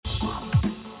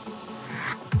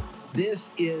This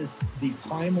is the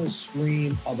primal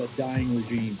scream of a dying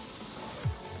regime.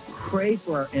 Pray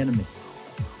for our enemies,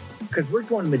 because we're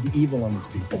going medieval on these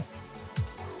people.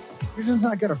 You're just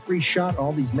not got a free shot.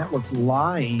 All these networks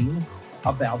lying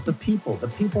about the people. The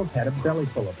people have had a belly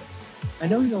full of it. I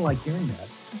know you don't like hearing that.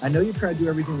 I know you try to do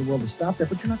everything in the world to stop that,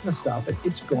 but you're not going to stop it.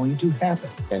 It's going to happen.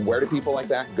 And where do people like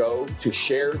that go to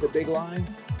share the big lie?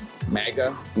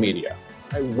 MAGA media.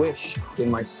 I wish in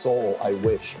my soul, I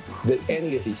wish that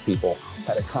any of these people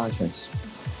had a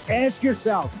conscience. Ask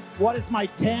yourself, what is my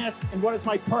task and what is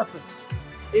my purpose?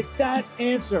 If that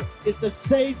answer is to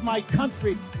save my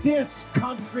country, this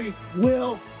country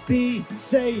will be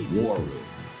saved. War Room.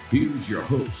 Here's your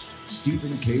host,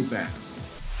 Stephen K. Bannon.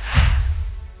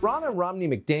 Ronna Romney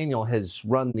McDaniel has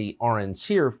run the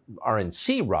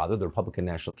RNC, the Republican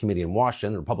National Committee in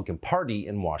Washington, the Republican Party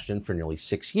in Washington, for nearly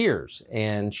 6 years.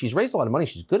 And she's raised a lot of money.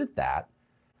 She's good at that.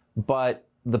 But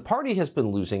the party has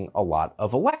been losing a lot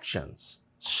of elections.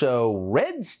 So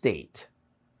Red State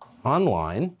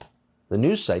Online, the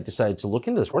news site, decided to look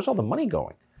into this. Where's all the money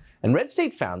going? And Red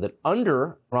State found that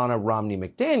under Ronna Romney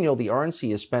McDaniel, the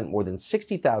RNC has spent more than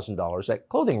 $60,000 at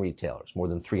clothing retailers, more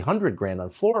than $300,000 on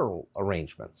floral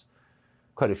arrangements.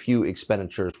 Quite a few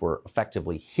expenditures were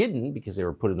effectively hidden because they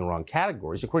were put in the wrong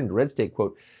categories. According to Red State,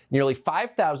 quote, nearly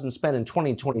 $5,000 spent in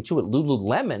 2022 at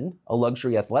Lululemon, a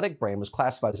luxury athletic brand, was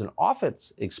classified as an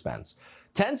office expense.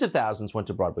 Tens of thousands went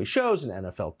to Broadway shows and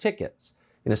NFL tickets.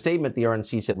 In a statement, the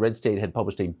RNC said Red State had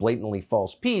published a blatantly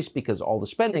false piece because all the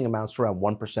spending amounts to around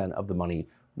 1% of the money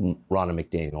Ronna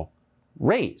McDaniel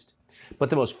raised. But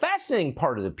the most fascinating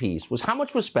part of the piece was how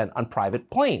much was spent on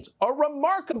private planes, a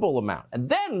remarkable amount. And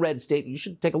then Red State, you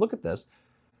should take a look at this,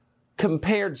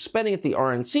 compared spending at the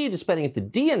RNC to spending at the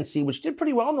DNC, which did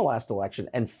pretty well in the last election,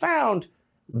 and found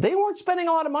they weren't spending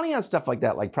a lot of money on stuff like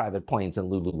that, like private planes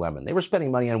and Lululemon. They were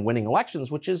spending money on winning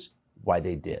elections, which is why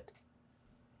they did.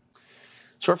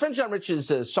 So our friend John Rich is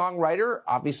a songwriter,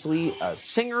 obviously a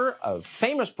singer, a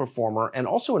famous performer, and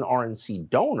also an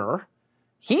RNC donor.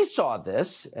 He saw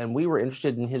this, and we were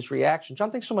interested in his reaction.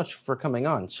 John, thanks so much for coming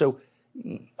on. So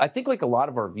I think like a lot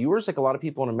of our viewers, like a lot of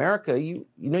people in America,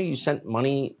 you sent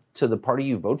money to the party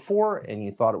you vote for, and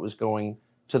you thought it was going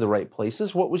to the right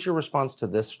places. What was your response to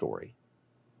this story?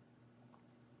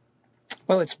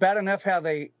 Well, it's bad enough how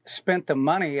they spent the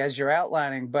money, as you're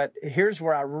outlining, but here's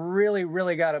where I really,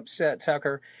 really got upset,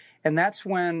 Tucker, and that's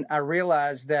when I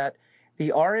realized that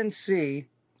the RNC,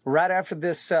 right after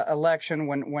this election,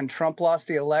 when Trump lost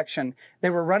the election, they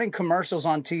were running commercials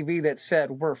on TV that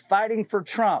said, we're fighting for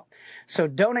Trump, so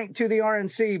donate to the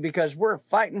RNC because we're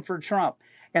fighting for Trump.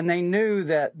 And they knew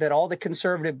that all the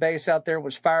conservative base out there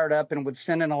was fired up and would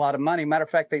send in a lot of money. Matter of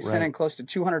fact, they sent in close to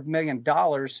 $200 million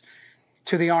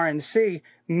to the RNC.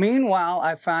 Meanwhile,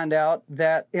 I find out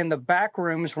that in the back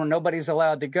rooms where nobody's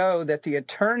allowed to go, that the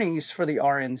attorneys for the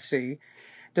RNC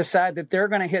decide that they're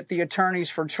going to hit the attorneys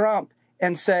for Trump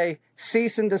and say,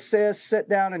 cease and desist, sit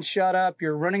down and shut up.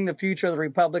 You're ruining the future of the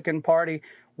Republican Party,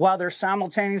 while they're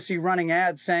simultaneously running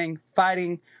ads saying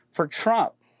fighting for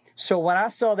Trump. So when I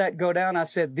saw that go down, I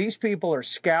said, these people are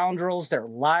scoundrels. They're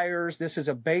liars. This is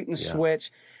a bait and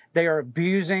switch. They are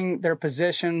abusing their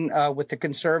position with the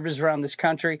conservatives around this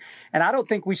country. And I don't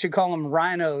think we should call them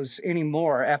rhinos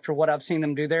anymore after what I've seen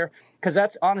them do there, because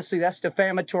that's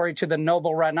defamatory to the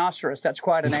noble rhinoceros. That's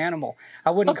quite an animal.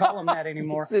 I wouldn't call them that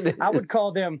anymore. I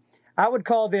would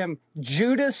call them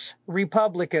Judas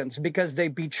Republicans, because they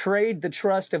betrayed the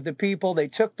trust of the people. They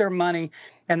took their money,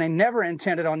 and they never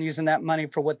intended on using that money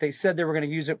for what they said they were going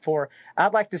to use it for.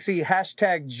 I'd like to see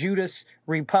hashtag Judas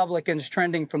Republicans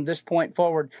trending from this point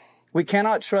forward. We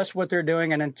cannot trust what they're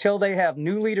doing, and until they have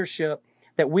new leadership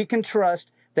that we can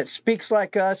trust, that speaks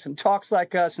like us and talks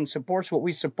like us and supports what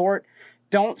we support,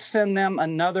 don't send them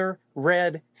another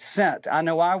red cent. I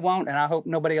know I won't, and I hope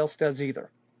nobody else does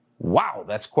either. Wow,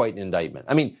 that's quite an indictment.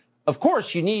 I mean, of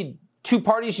course, you need two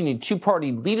parties, you need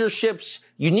two-party leaderships,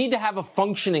 you need to have a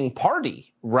functioning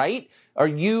party, right? Are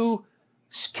you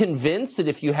convinced that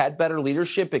if you had better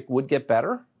leadership, it would get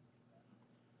better?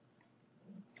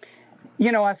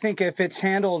 You know, I think if it's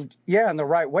handled, in the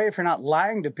right way, if you're not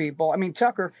lying to people. I mean,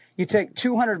 Tucker, you take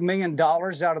 $200 million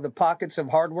out of the pockets of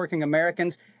hardworking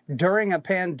Americans during a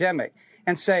pandemic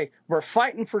and say, we're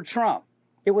fighting for Trump.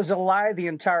 It was a lie the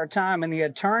entire time. And the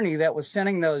attorney that was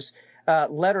sending those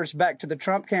letters back to the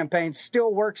Trump campaign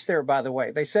still works there, by the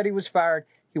way. They said he was fired.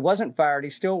 He wasn't fired. He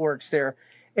still works there.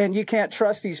 And you can't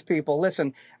trust these people.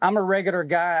 Listen, I'm a regular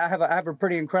guy. I have a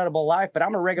pretty incredible life, but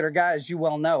I'm a regular guy, as you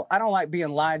well know. I don't like being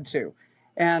lied to.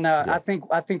 And I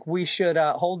think we should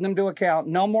hold them to account.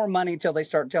 No more money till they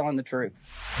start telling the truth.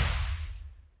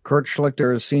 Kurt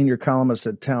Schlichter is senior columnist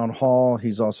at Town Hall.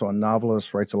 He's also a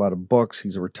novelist, writes a lot of books.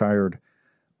 He's a retired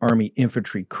Army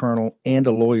infantry colonel and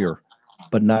a lawyer,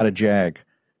 but not a JAG.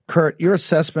 Kurt, your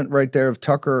assessment right there of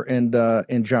Tucker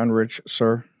and John Rich,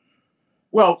 sir?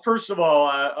 Well, first of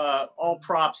all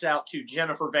props out to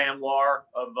Jennifer Van Laar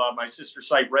of my sister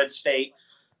site, Red State,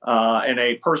 and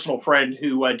a personal friend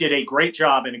who did a great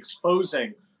job in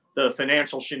exposing the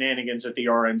financial shenanigans at the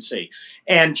RNC.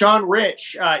 And John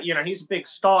Rich, he's a big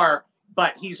star,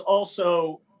 but he's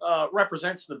also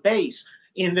represents the base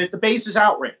in that the base is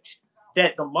outraged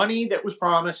that the money that was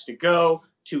promised to go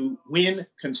to win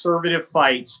conservative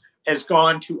fights has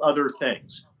gone to other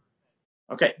things.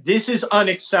 Okay, this is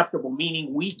unacceptable,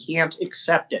 meaning we can't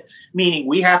accept it, meaning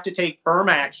we have to take firm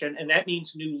action, and that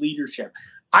means new leadership.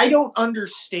 I don't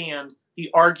understand the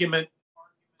argument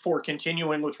for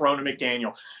continuing with Ronna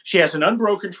McDaniel. She has an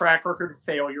unbroken track record of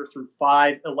failure through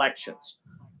 5 elections.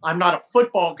 I'm not a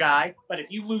football guy, but if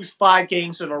you lose 5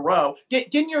 games in a row,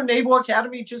 didn't your Naval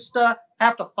Academy just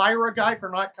have to fire a guy for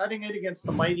not cutting it against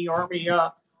the mighty Army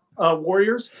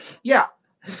Warriors? Yeah,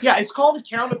 it's called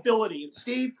accountability. And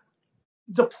Steve,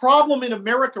 the problem in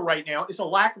America right now is a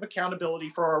lack of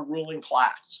accountability for our ruling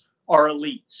class, our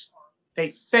elites.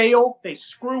 They fail, they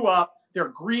screw up, they're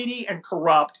greedy and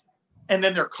corrupt, and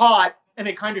then they're caught and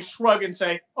they kind of shrug and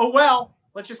say, oh, well,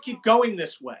 let's just keep going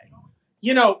this way.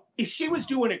 You know, if she was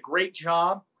doing a great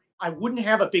job, I wouldn't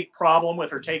have a big problem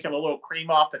with her taking a little cream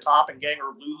off the top and getting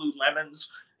her Lululemons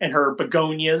and her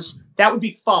begonias. That would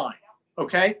be fine.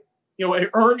 Okay. You know,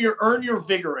 earn your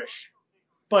vigorish,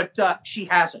 but she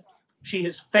hasn't. She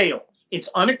has failed. It's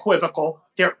unequivocal.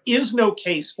 There is no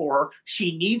case for her.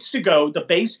 She needs to go. The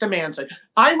base demands it.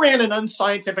 I ran an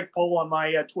unscientific poll on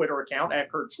my Twitter account at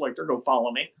Kurt Schlichter. Go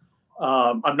follow me.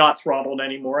 I'm not throttled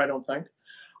anymore, I don't think.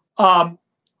 And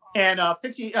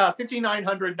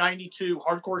 5,992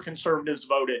 hardcore conservatives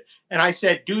voted. And I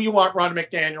said, do you want Ronna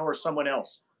McDaniel or someone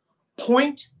else?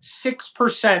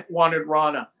 0.6% wanted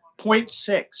Ronna.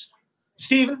 0.6.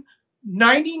 Stephen,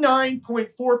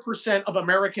 99.4% of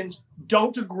Americans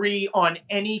don't agree on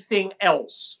anything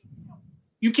else.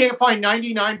 You can't find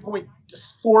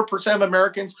 99.4% of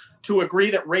Americans to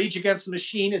agree that Rage Against the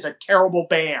Machine is a terrible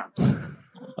band.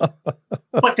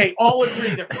 But they all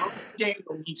agree that Ronna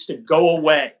McDaniel needs to go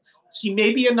away. She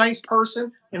may be a nice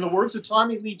person. In the words of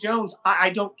Tommy Lee Jones, I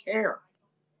don't care.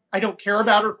 I don't care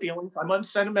about her feelings. I'm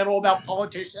unsentimental about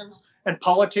politicians and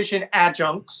politician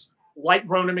adjuncts like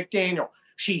Ronna McDaniel.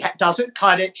 She doesn't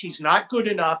cut it. She's not good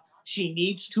enough. She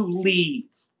needs to leave.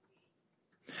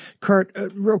 Kurt,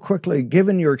 real quickly,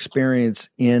 given your experience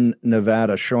in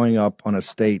Nevada, showing up on a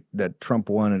state that Trump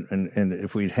won, and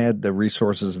if we'd had the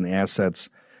resources and the assets,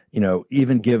 you know,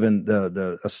 even given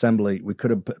the assembly, we could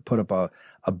have put up a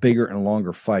bigger and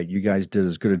longer fight. You guys did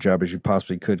as good a job as you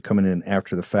possibly could coming in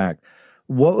after the fact.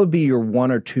 What would be your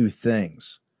 1 or 2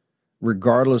 things,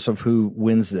 regardless of who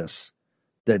wins this,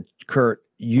 that, Kurt,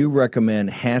 you recommend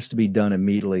has to be done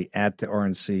immediately at the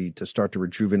RNC to start to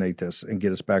rejuvenate this and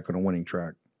get us back on a winning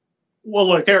track? Well,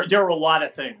 look, there are a lot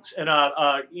of things. And,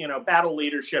 battle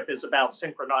leadership is about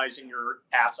synchronizing your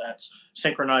assets,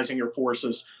 synchronizing your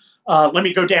forces. Let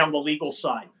me go down the legal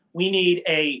side. We need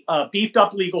a beefed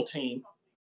up legal team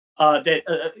that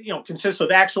consists of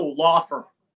actual law firm,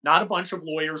 not a bunch of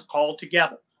lawyers called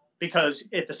together. Because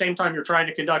at the same time you're trying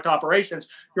to conduct operations,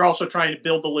 you're also trying to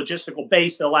build the logistical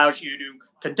base that allows you to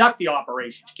conduct the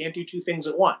operations. You can't do 2 things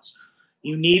at once.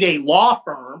 You need a law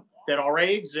firm that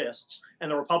already exists,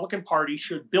 and the Republican Party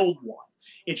should build one.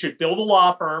 It should build a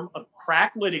law firm of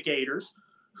crack litigators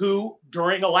who,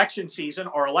 during election season,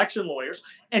 are election lawyers,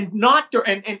 and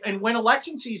when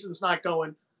election season's not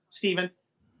going, Stephen,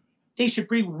 they should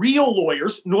be real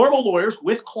lawyers, normal lawyers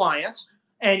with clients,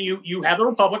 and you have the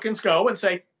Republicans go and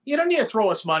say, you don't need to throw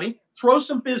us money. Throw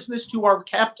some business to our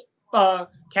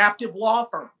captive law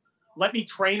firm. Let me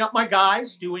train up my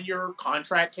guys doing your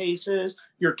contract cases,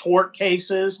 your tort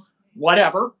cases,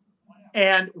 whatever.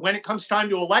 And when it comes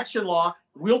time to election law,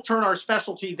 we'll turn our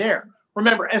specialty there.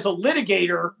 Remember, as a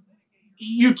litigator,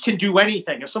 you can do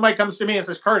anything. If somebody comes to me and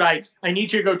says, Kurt, I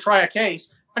need you to go try a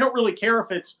case, I don't really care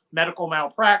if it's medical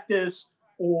malpractice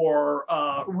or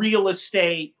real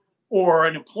estate or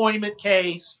an employment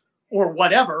case or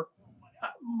whatever.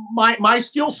 My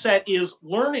skill set is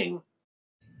learning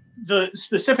the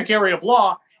specific area of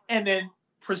law and then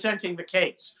presenting the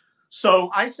case. So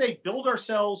I say build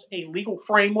ourselves a legal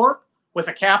framework with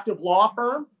a captive law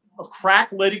firm of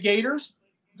crack litigators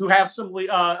who have some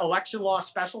election law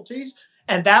specialties.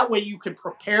 And that way you can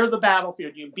prepare the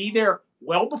battlefield. You can be there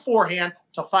well beforehand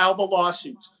to file the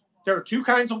lawsuits. There are 2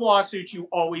 kinds of lawsuits you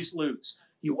always lose.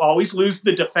 You always lose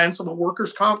the defense of a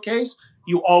workers' comp case.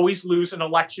 You always lose an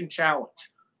election challenge.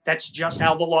 That's just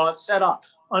how the law is set up.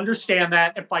 Understand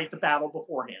that and fight the battle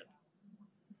beforehand.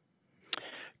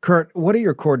 Kurt, what are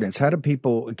your coordinates? How do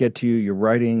people get to you? Your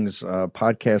writings,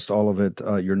 podcast, all of it,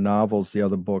 your novels, the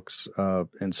other books,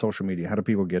 and social media. How do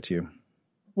people get to you?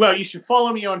 Well, you should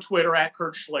follow me on Twitter at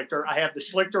Kurt Schlichter. I have the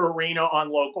Schlichter Arena on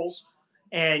Locals,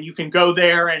 and you can go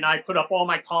there and I put up all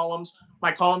my columns.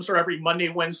 My columns are every Monday,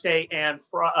 Wednesday, and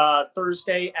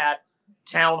Thursday at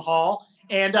Town Hall.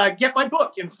 And get my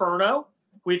book, Inferno,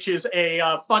 which is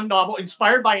a fun novel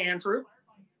inspired by Andrew.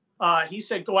 He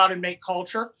said, go out and make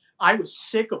culture. I was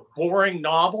sick of boring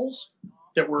novels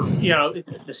that were,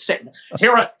 the same.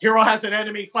 Hero has an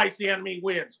enemy, fights the enemy,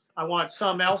 wins. I want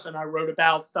something else. And I wrote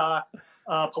about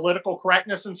political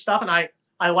correctness and stuff. And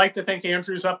I like to think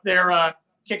Andrew's up there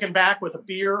kicking back with a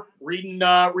beer, reading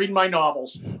my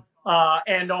novels.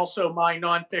 And also my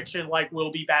nonfiction, like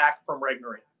We'll Be Back from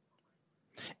Regnery.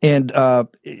 And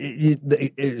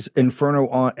is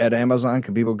Inferno at Amazon?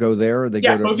 Can people go there? Or they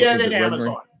go get it at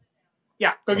Amazon.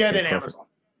 Yeah, go get it at Amazon.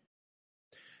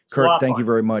 Kurt, thank you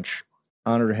very much.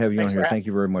 Honor to have you on here. Thank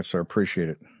you very much, sir. Appreciate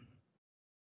it.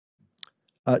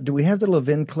 Do we have the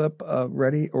Levin clip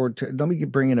ready? Let me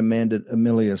bring in Amanda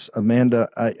Emilius. Amanda,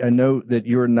 I know that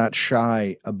you're not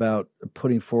shy about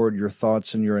putting forward your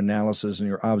thoughts and your analysis and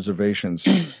your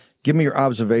observations. Give me your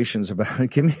observations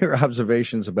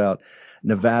about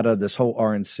Nevada, this whole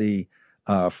RNC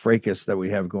fracas that we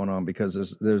have going on,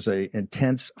 because there's an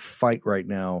intense fight right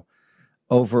now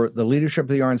over the leadership of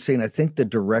the RNC, and I think the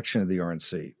direction of the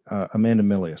RNC. Amanda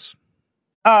Emilius.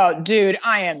 Oh, dude,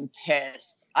 I am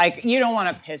pissed. Like, you don't want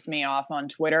to piss me off on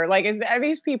Twitter. Like, are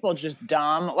these people just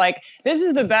dumb? Like, this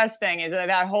is the best thing, is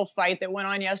that whole fight that went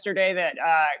on yesterday that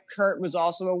Kurt was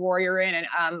also a warrior in. And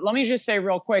let me just say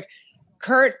real quick,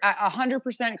 Kurt,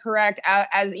 100% correct.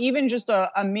 As even just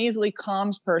a measly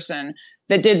comms person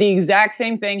that did the exact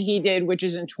same thing he did, which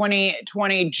is in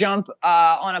 2020, jump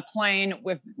on a plane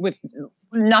with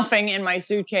nothing in my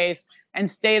suitcase and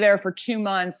stay there for 2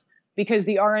 months because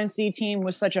the RNC team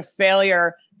was such a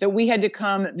failure that we had to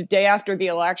come the day after the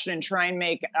election and try and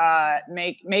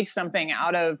make something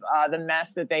out of the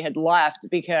mess that they had left,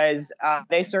 because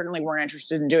they certainly weren't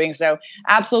interested in doing so.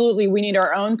 Absolutely, we need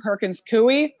our own Perkins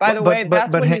Coie. By the way,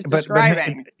 that's what he's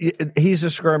describing. He's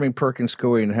describing Perkins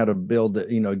Coie and how to build,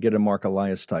 get a Mark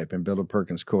Elias type and build a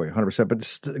Perkins Coie, 100%. But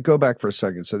just go back for a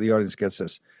second so the audience gets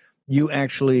this. You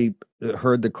actually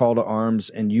heard the call to arms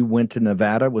and you went to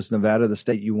Nevada. Was Nevada the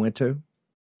state you went to?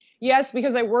 Yes,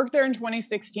 because I worked there in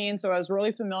 2016, so I was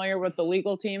really familiar with the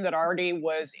legal team that already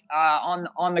was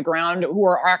on the ground, who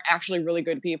are actually really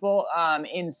good people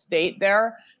in state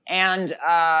there. And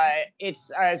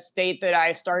it's a state that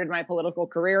I started my political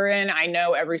career in. I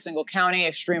know every single county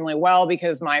extremely well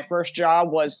because my first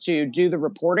job was to do the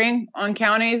reporting on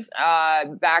counties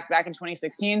back in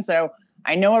 2016. So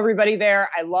I know everybody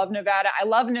there. I love Nevada. I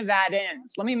love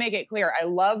Nevadans. Let me make it clear. I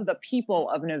love the people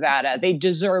of Nevada. They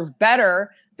deserve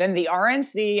better than the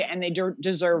RNC, and they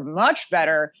deserve much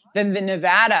better than the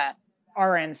Nevada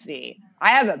RNC. I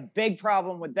have a big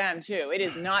problem with them too. It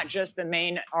is not just the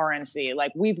main RNC.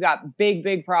 Like, we've got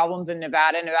big problems in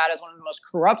Nevada. Nevada is one of the most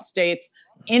corrupt states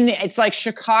it's like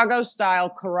Chicago style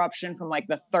corruption from like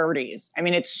the 30s. I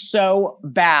mean, it's so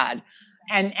bad.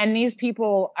 And these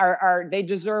people they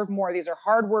deserve more. These are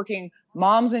hardworking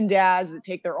moms and dads that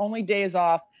take their only days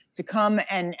off to come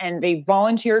and they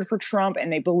volunteered for Trump,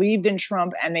 and they believed in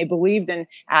Trump, and they believed in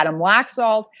Adam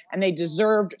Laxalt, and they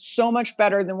deserved so much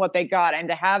better than what they got. And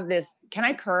to have this, can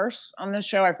I curse on this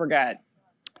show? I forget.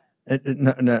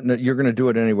 No, you're going to do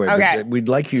it anyway. Okay. But we'd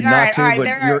like you not to.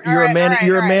 But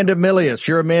you're Amanda Milius.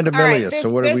 You're Amanda Milius. So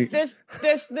what are we?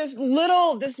 This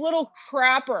little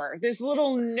crapper, this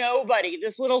little nobody,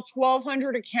 this little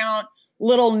 1,200 account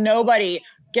little nobody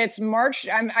gets marched.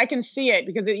 I can see it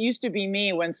because it used to be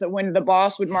me when the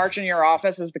boss would march in your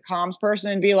office as the comms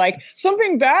person and be like,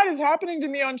 something bad is happening to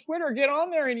me on Twitter. Get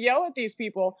on there and yell at these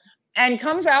people. And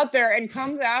comes out there and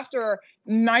comes after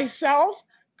myself,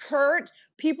 Kurt,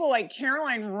 people like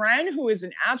Caroline Wren, who is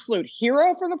an absolute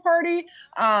hero for the party,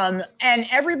 and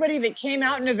everybody that came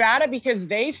out in Nevada because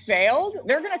they failed,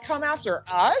 they're going to come after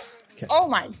us? Okay. Oh,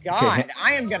 my God. Okay.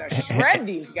 I am going to shred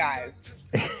these guys.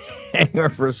 Hang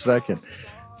on for a second.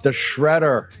 The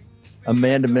shredder,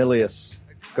 Amanda Milius,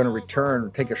 going to return,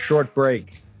 take a short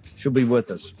break. She'll be with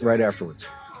us right afterwards.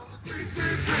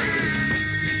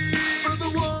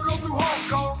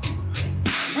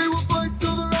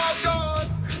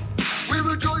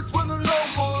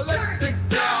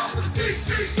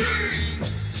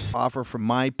 Offer from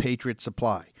My Patriot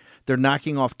Supply. They're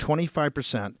knocking off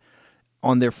 25%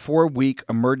 on their 4-week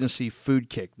emergency food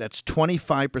kit. That's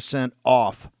 25%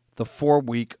 off the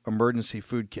 4-week emergency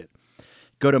food kit.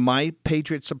 Go to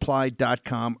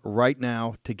mypatriotsupply.com right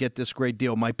now to get this great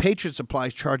deal. My Patriot Supply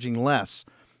is charging less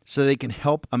so they can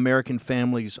help American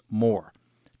families more.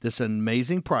 This is an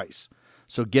amazing price,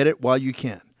 so get it while you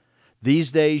can.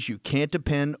 These days, you can't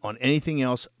depend on anything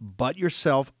else but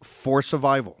yourself for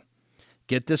survival.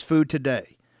 Get this food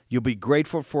today. You'll be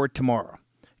grateful for it tomorrow.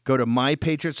 Go to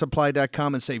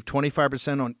mypatriotsupply.com and save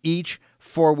 25% on each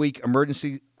 4-week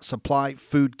emergency supply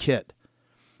food kit.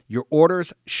 Your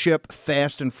orders ship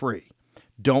fast and free.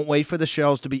 Don't wait for the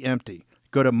shelves to be empty.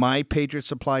 Go to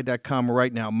mypatriotsupply.com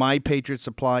right now.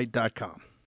 mypatriotsupply.com.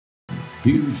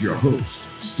 Here's your host,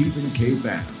 Stephen K.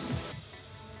 Bannon.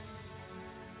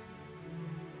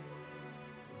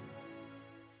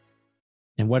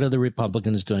 And what are the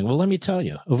Republicans doing? Well, let me tell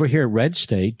you. Over here at Red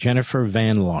State, Jennifer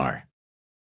Van Laar.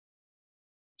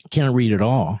 Can't read it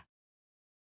all.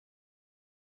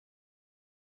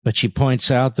 But she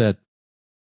points out that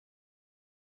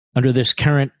under this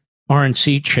current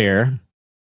RNC chair,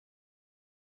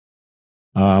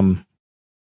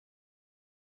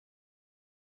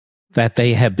 that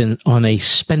they have been on a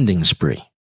spending spree.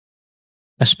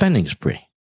 A spending spree.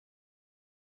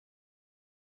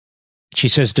 She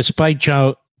says, despite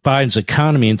Joe Biden's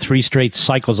economy and 3 straight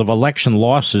cycles of election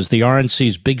losses, the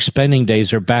RNC's big spending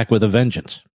days are back with a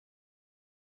vengeance.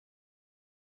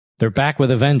 They're back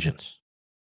with a vengeance.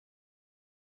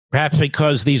 Perhaps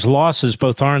because these losses,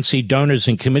 both RNC donors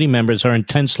and committee members are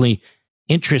intensely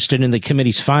interested in the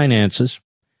committee's finances.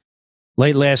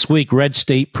 Late last week, Red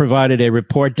State provided a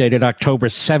report dated October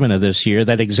 7 of this year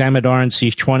that examined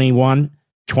RNC's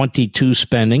 21-22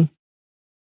 spending,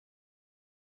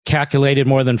 calculated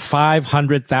more than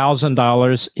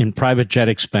 $500,000 in private jet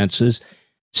expenses,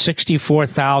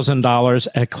 $64,000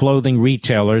 at clothing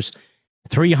retailers,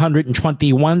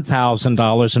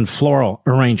 $321,000 in floral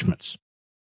arrangements.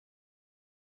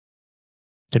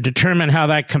 To determine how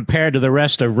that compared to the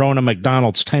rest of Rona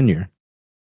McDonald's tenure,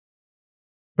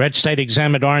 Red State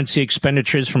examined RNC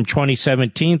expenditures from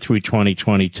 2017 through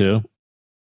 2022.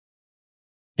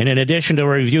 And in addition to a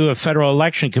review of Federal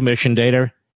Election Commission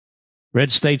data,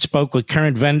 Red State spoke with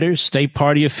current vendors, state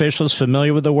party officials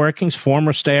familiar with the workings,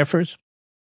 former staffers,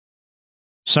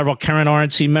 several current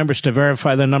RNC members to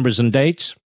verify the numbers and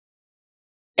dates.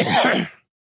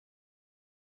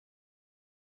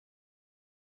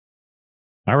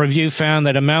 Our review found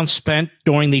that amounts spent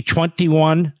during the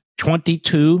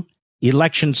 21-22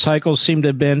 election cycle seemed to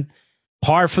have been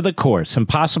par for the course and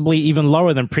possibly even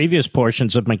lower than previous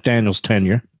portions of McDaniel's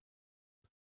tenure.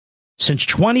 Since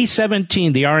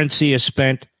 2017, the RNC has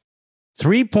spent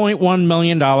 $3.1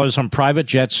 million on private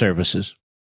jet services,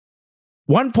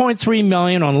 $1.3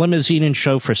 million on limousine and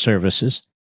chauffeur services,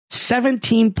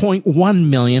 $17.1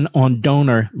 million on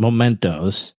donor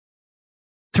mementos,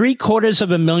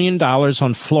 $750,000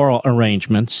 on floral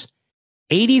arrangements,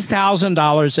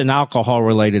 $80,000 in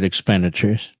alcohol-related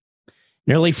expenditures,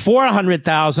 nearly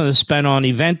 $400,000 is spent on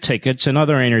event tickets and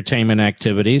other entertainment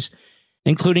activities,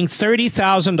 including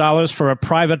 $30,000 for a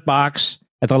private box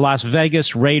at the Las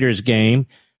Vegas Raiders game,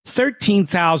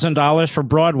 $13,000 for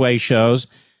Broadway shows,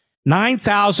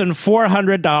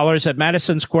 $9,400 at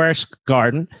Madison Square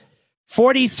Garden,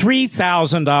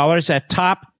 $43,000 at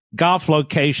top golf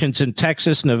locations in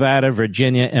Texas, Nevada,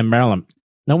 Virginia, and Maryland.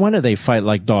 No wonder they fight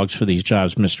like dogs for these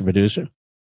jobs, Mr. Producer.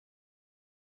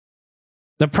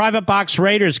 The private box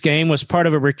Raiders game was part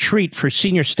of a retreat for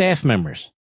senior staff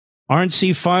members.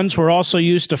 RNC funds were also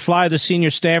used to fly the senior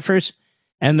staffers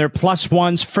and their plus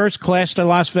ones first class to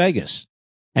Las Vegas,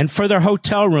 and for their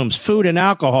hotel rooms, food and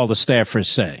alcohol, the staffers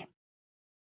say.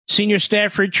 Senior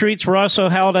staff retreats were also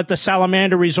held at the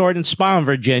Salamander Resort and Spa in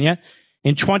Virginia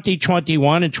in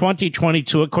 2021 and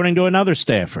 2022, according to another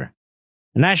staffer.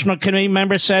 A National Committee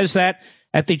member says that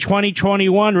at the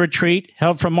 2021 retreat,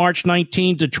 held from March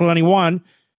 19 to 21,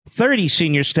 30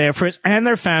 senior staffers and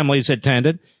their families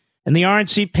attended, and the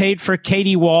RNC paid for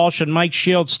Katie Walsh and Mike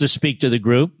Shields to speak to the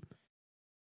group.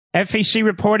 FEC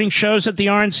reporting shows that the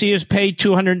RNC has paid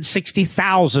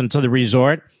 $260,000 to the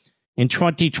resort in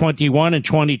 2021 and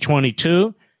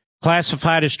 2022,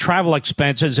 classified as travel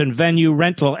expenses and venue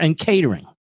rental and catering.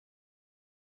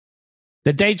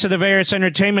 The dates of the various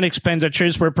entertainment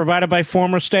expenditures were provided by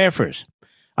former staffers.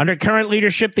 Under current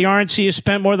leadership, the RNC has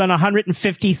spent more than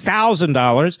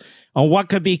 $150,000 on what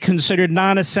could be considered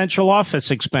non-essential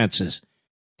office expenses,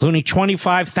 including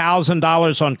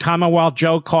 $25,000 on Commonwealth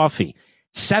Joe coffee,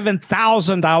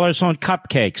 $7,000 on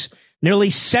cupcakes, nearly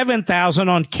 $7,000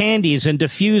 on candles and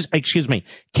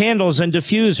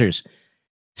diffusers,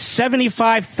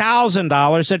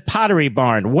 $75,000 at Pottery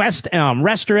Barn, West Elm,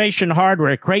 Restoration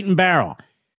Hardware, Crate and Barrel.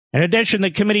 In addition,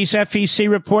 the committee's FEC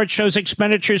report shows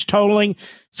expenditures totaling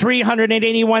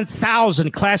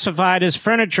 $381,000 classified as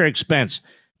furniture expense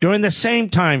during the same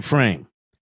time frame.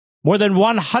 More than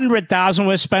 $100,000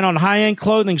 was spent on high-end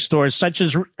clothing stores such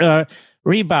as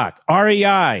Reebok,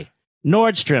 REI,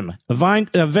 Nordstrom,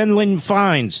 Vinland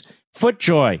Finds,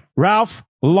 FootJoy, Ralph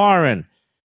Lauren,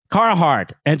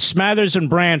 Carhartt, and Smathers and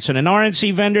Branson. An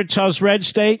RNC vendor tells Red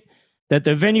State that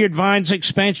the Vineyard Vines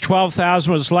expense, $12,000,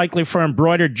 was likely for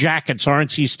embroidered jackets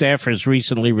RNC staffers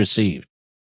recently received.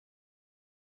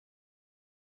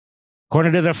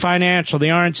 According to the Financial, the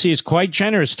RNC is quite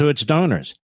generous to its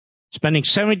donors, spending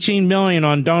 $17 million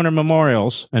on donor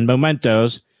memorials and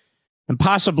mementos, and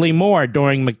possibly more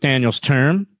during McDaniel's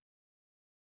term.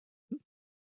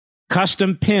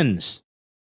 Custom pins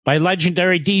by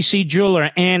legendary DC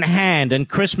jeweler Ann Hand and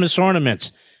Christmas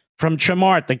ornaments from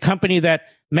Chamart, the company that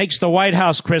makes the White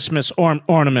House Christmas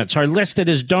ornaments, are listed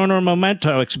as donor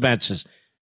memento expenses.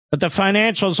 But the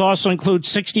financials also include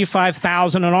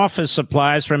 $65,000 in office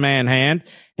supplies from Ann Hand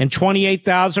and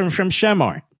 $28,000 from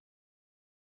Chamart.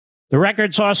 The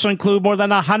records also include more than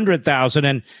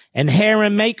 $100,000 in hair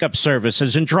and makeup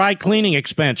services and dry cleaning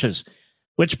expenses,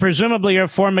 which presumably are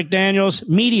for McDaniel's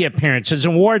media appearances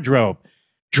and wardrobe.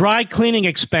 Dry cleaning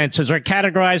expenses are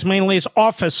categorized mainly as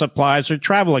office supplies or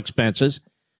travel expenses,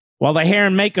 while the hair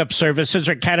and makeup services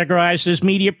are categorized as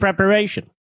media preparation.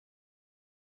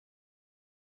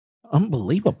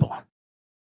 Unbelievable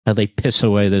how they piss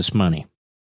away this money.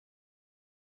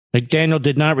 McDaniel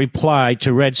did not reply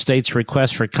to Red State's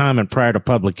request for comment prior to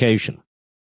publication.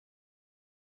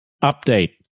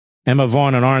 Update. Emma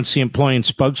Vaughn, an RNC employee and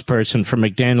spokesperson for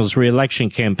McDaniel's re-election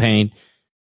campaign,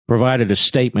 provided a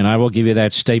statement. I will give you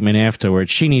that statement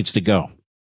afterwards. She needs to go.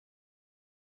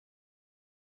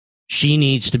 She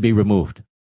needs to be removed.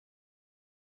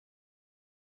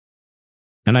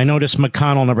 And I notice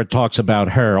McConnell never talks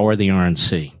about her or the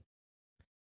RNC.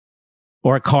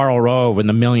 Or Karl Rove and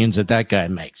the millions that guy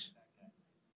makes.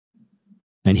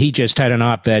 And he just had an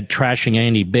op-ed trashing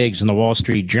Andy Biggs in the Wall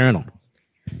Street Journal.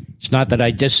 It's not that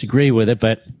I disagree with it,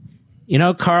 but, you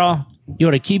know, Carl, you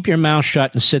ought to keep your mouth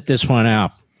shut and sit this one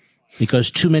out,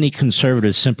 because too many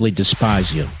conservatives simply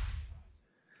despise you.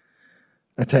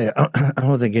 I tell you, I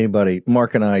don't think anybody,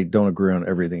 Mark and I don't agree on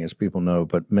everything, as people know,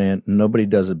 but man, nobody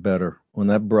does it better. When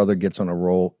that brother gets on a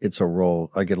roll, it's a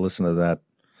roll. I get to listen to that.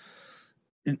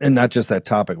 And not just that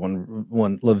topic.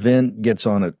 When Levin gets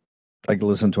on it, I can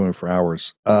listen to him for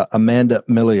hours. Amanda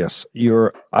Milius,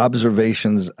 your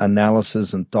observations,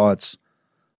 analysis, and thoughts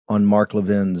on Mark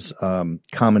Levin's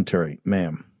commentary,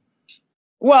 ma'am.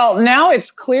 Well, now it's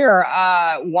clear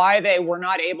why they were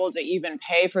not able to even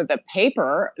pay for the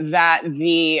paper that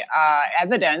the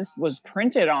evidence was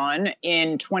printed on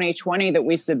in 2020 that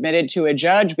we submitted to a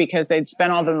judge, because they'd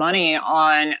spent all the money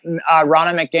on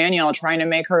Ronna McDaniel trying to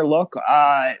make her look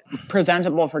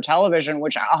presentable for television,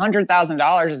 which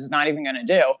 $100,000 is not even going to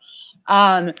do.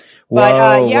 Let's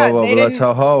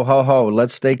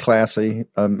let's stay classy,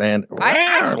 man.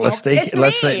 Let's stay.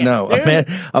 No,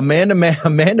 Amanda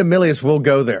Milius will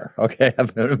go there. Okay,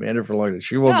 I've known Amanda for long.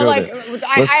 She will go there.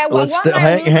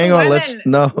 Hang on.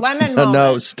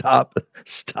 Stop.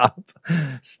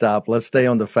 Let's stay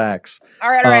on the facts.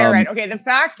 All right. Okay, the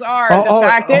facts are,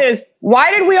 fact is,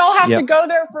 why did we all have to go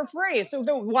there for free? So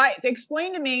why?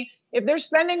 Explain to me, if they're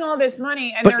spending all this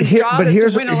money and their job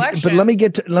is to win elections. But let me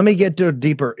get to a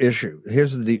deeper issue.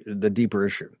 Here's the deeper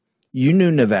issue. You knew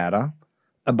Nevada.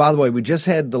 By the way, we just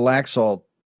had the Laxalt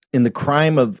in the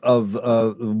crime of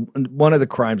one of the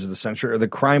crimes of the century, or the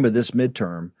crime of this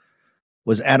midterm,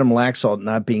 was Adam Laxalt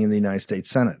not being in the United States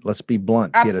Senate. Let's be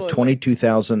blunt. Absolutely. He had a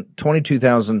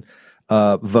 22,000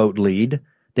 vote lead.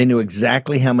 They knew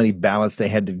exactly how many ballots they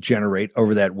had to generate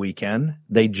over that weekend.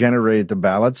 They generated the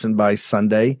ballots, and by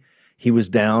Sunday, he was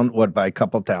down, by a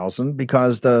couple thousand,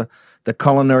 because the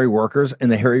culinary workers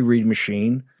and the Harry Reid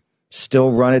machine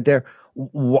still run it there.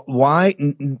 Why,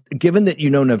 given that you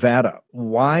know Nevada,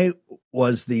 why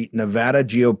was the Nevada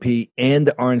GOP and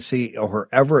the RNC, or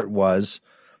whoever it was,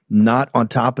 not on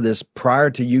top of this prior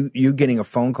to you getting a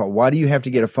phone call? Why do you have to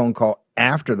get a phone call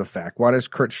after the fact? Why does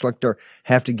Kurt Schlichter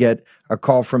have to get a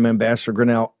call from Ambassador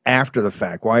Grinnell after the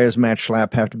fact? Why does Matt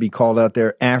Schlapp have to be called out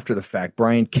there after the fact?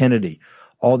 Brian Kennedy,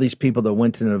 all these people that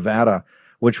went to Nevada,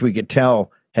 which we could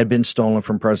tell had been stolen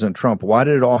from President Trump. Why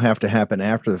did it all have to happen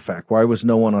after the fact? Why was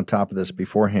no one on top of this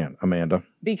beforehand, Amanda?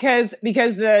 Because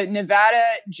the Nevada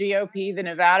GOP, the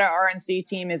Nevada RNC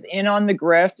team is in on the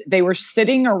grift. They were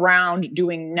sitting around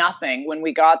doing nothing when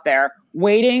we got there,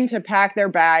 waiting to pack their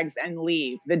bags and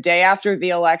leave the day after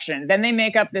the election. Then they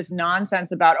make up this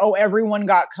nonsense about, oh, everyone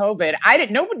got COVID. I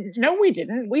didn't. No, we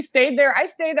didn't. We stayed there. I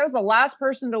stayed. I was the last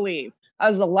person to leave. I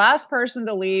was the last person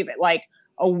to leave at like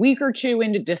a week or two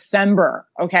into December,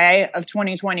 okay, of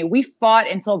 2020. We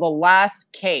fought until the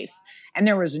last case. And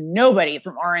there was nobody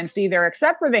from RNC there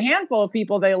except for the handful of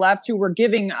people they left who were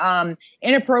giving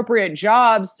inappropriate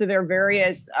jobs to their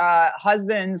various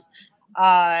husbands,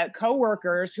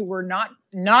 co-workers who were not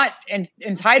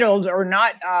entitled or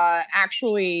not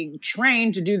actually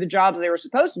trained to do the jobs they were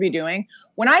supposed to be doing.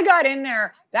 When I got in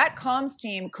there, that comms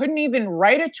team couldn't even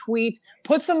write a tweet,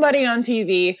 put somebody on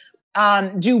TV,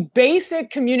 do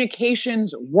basic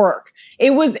communications work.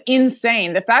 It was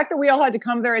insane. The fact that we all had to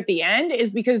come there at the end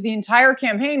is because the entire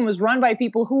campaign was run by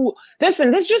people who, this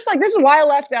is why I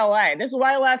left LA. This is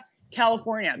why I left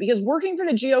California, because working for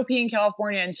the GOP in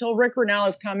California until Rick Grenell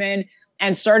has come in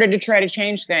and started to try to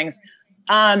change things,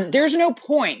 there's no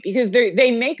point because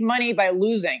they make money by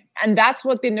losing. And that's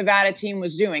what the Nevada team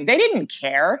was doing. They didn't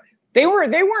care. They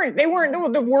weren't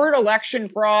the word election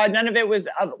fraud. None of it was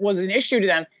an issue to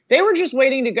them. They were just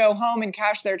waiting to go home and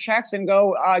cash their checks and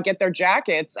go get their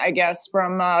jackets, I guess,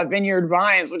 from Vineyard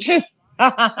Vines, which is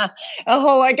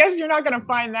I guess you're not going to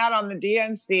find that on the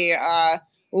DNC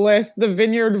list, the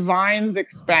Vineyard Vines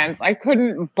expense. I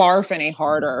couldn't barf any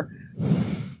harder.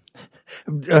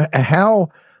 The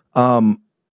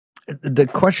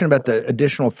question about the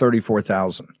additional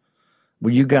 34,000. Were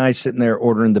you guys sitting there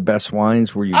ordering the best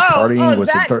wines? Were you partying?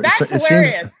 That's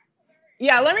hilarious.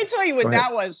 Yeah, let me tell you what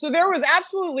that was. So there was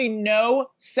absolutely no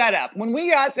setup. When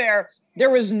we got there, there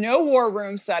was no war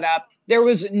room set up. There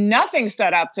was nothing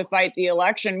set up to fight the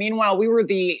election. Meanwhile, we were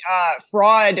the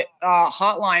fraud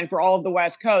hotline for all of the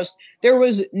West Coast. There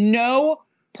was no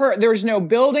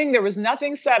building. There was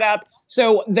nothing set up.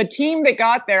 So the team that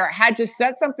got there had to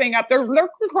set something up. They're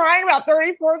crying about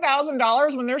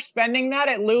 $34,000 when they're spending that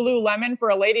at Lululemon for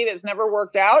a lady that's never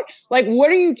worked out. Like, what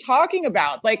are you talking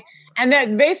about? Like, and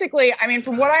that basically, I mean,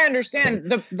 from what I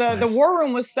understand, the war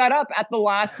room was set up at the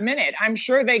last minute. I'm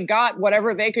sure they got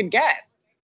whatever they could get.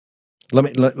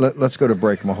 Let's go to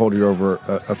break. I'm gonna hold you over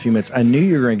a few minutes. I knew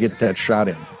you were gonna get that shot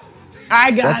in.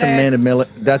 I got it.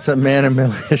 That's Amanda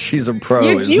Miller. She's a pro.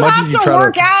 You have to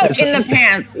work out in the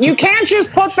pants. You can't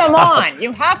just put them on.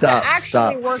 You have to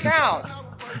actually work out.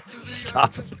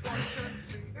 Stop.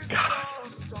 God.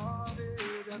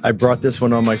 I brought this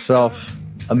one on myself.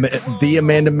 The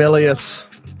Amanda Milius.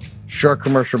 Short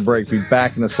commercial break. Be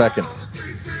back in a second.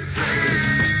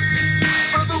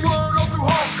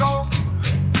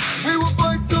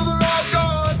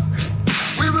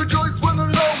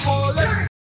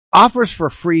 Offers for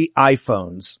free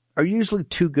iPhones are usually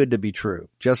too good to be true.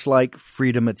 Just like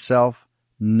freedom itself,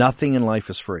 nothing in life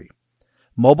is free.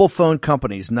 Mobile phone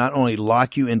companies not only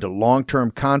lock you into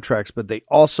long-term contracts, but they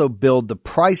also build the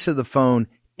price of the phone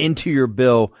into your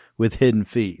bill with hidden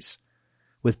fees.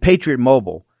 With Patriot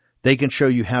Mobile, they can show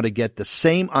you how to get the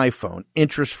same iPhone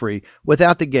interest-free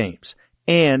without the games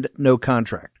and no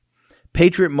contract.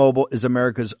 Patriot Mobile is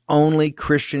America's only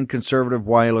Christian conservative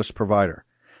wireless provider.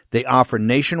 They offer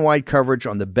nationwide coverage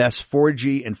on the best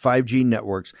 4G and 5G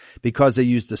networks because they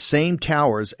use the same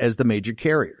towers as the major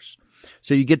carriers.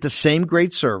 So you get the same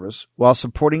great service while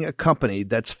supporting a company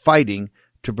that's fighting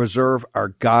to preserve our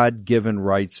God-given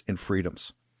rights and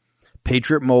freedoms.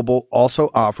 Patriot Mobile also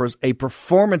offers a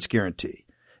performance guarantee.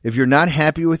 If you're not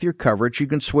happy with your coverage, you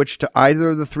can switch to either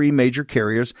of the three major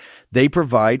carriers they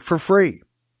provide for free.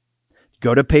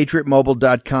 Go to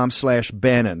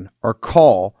patriotmobile.com/Bannon or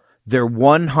call their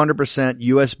 100%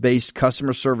 U.S.-based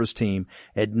customer service team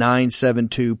at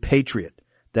 972-PATRIOT.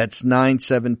 That's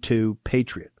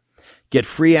 972-PATRIOT. Get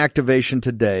free activation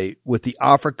today with the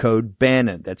offer code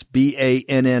BANNON. That's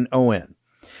BANNON.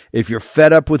 If you're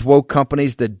fed up with woke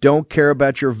companies that don't care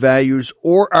about your values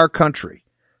or our country,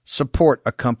 support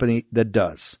a company that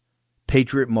does.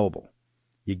 Patriot Mobile.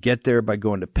 You get there by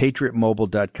going to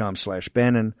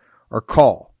patriotmobile.com/Bannon or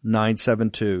call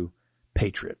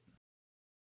 972-PATRIOT.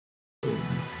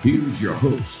 Here's your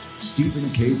host, Stephen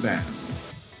K. Bannon.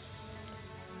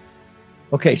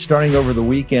 Okay, starting over the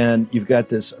weekend, you've got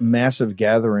this massive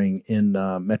gathering in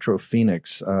Metro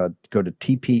Phoenix. Go to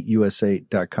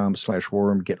tpusa.com/war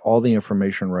room. Get all the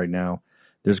information right now.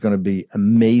 There's going to be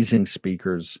amazing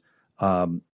speakers,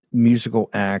 musical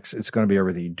acts. It's going to be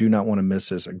everything. You do not want to miss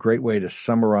this. A great way to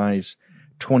summarize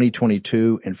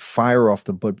 2022 and fire off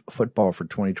the football for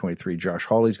 2023. Josh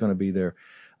Hawley's going to be there.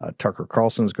 Tucker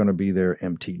Carlson's going to be there.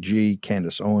 MTG,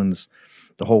 Candace Owens,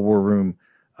 the whole War Room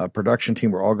production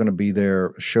team. We're all going to be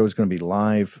there. The show's going to be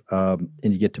live, and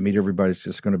you get to meet everybody. It's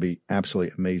just going to be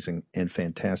absolutely amazing and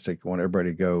fantastic. I want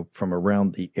everybody to go from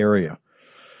around the area.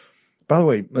 By the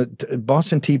way,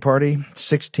 Boston Tea Party,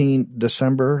 16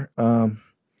 December,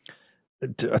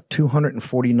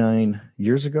 249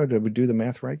 years ago. Did we do the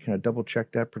math right? Can I double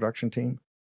check that production team?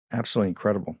 Absolutely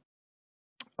incredible.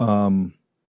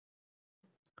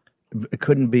 It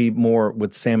couldn't be more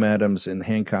with Sam Adams and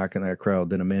Hancock in that crowd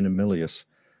than Amanda Milius,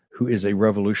 who is a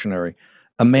revolutionary.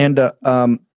 Amanda,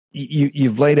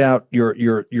 you've laid out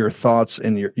your thoughts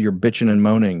and your bitching and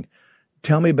moaning.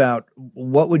 Tell me about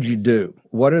what would you do?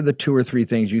 What are the 2 or 3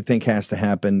 things you think has to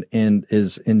happen? And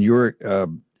is in your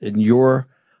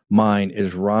mind,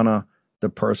 is Ronna the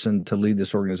person to lead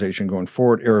this organization going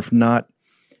forward? Or if not,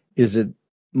 is it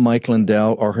Mike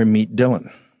Lindell or Harmeet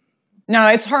Dillon? No,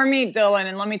 it's Harmeet Dillon,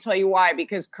 and let me tell you why.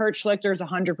 Because Kurt Schlichter is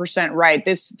 100% right.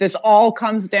 This all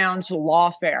comes down to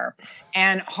lawfare,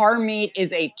 and Harmeet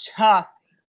is a tough,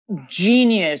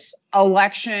 genius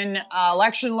election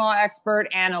law expert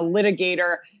and a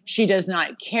litigator. She does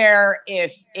not care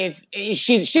if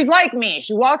she's like me.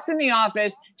 She walks in the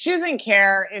office. She doesn't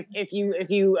care if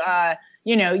you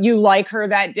like her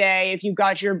that day, if you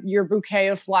got your bouquet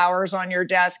of flowers on your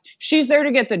desk. She's there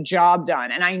to get the job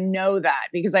done. And I know that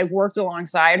because I've worked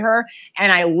alongside her,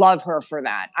 and I love her for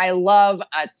that. I love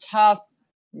a tough,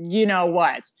 you know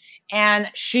what? And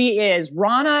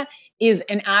Ronna is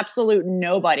an absolute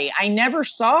nobody. I never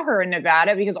saw her in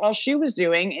Nevada because all she was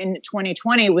doing in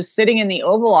 2020 was sitting in the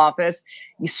Oval Office,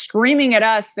 screaming at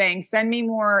us saying, send me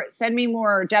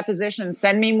more depositions,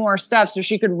 send me more stuff. So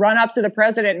she could run up to the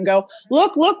president and go,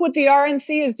 look what the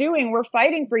RNC is doing. We're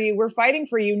fighting for you. We're fighting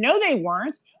for you. No, they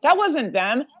weren't. That wasn't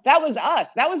them. That was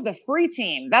us. That was the free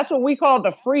team. That's what we call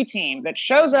the free team that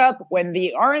shows up when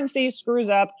the RNC screws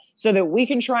up so that we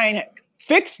can try and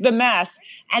fix the mess.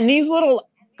 And these little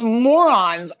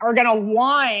morons are going to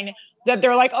whine that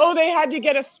they're like, oh, they had to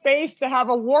get a space to have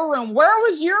a war room. Where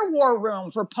was your war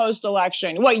room for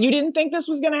post-election? What, you didn't think this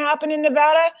was going to happen in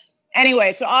Nevada?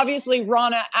 Anyway, so obviously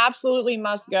Ronna absolutely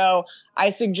must go. I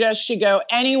suggest she go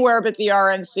anywhere but the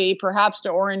RNC, perhaps to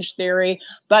Orange Theory.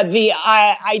 But the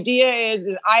idea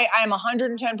is I am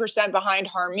 110% behind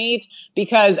Harmeet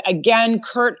because, again,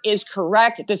 Kurt is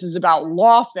correct. This is about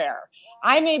lawfare.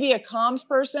 I may be a comms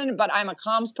person, but I'm a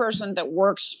comms person that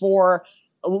works for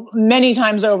many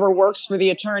times over, works for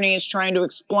the attorneys trying to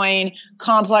explain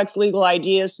complex legal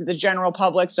ideas to the general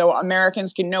public so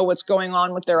Americans can know what's going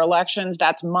on with their elections.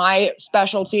 That's my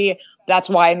specialty. That's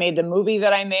why I made the movie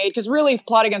that I made, because really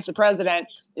Plot Against the President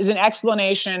is an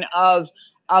explanation of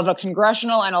a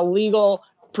congressional and a legal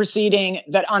proceeding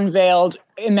that unveiled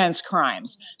immense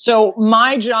crimes. So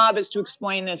my job is to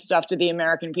explain this stuff to the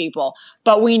American people.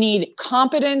 But we need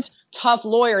competent, tough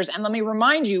lawyers. And let me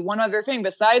remind you one other thing.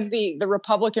 Besides the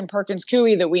Republican Perkins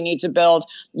Coie that we need to build,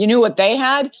 you knew what they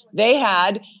had? They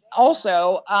had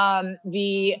also oh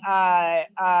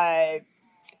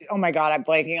my God, I'm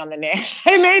blanking on the name.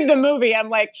 I made the movie. I'm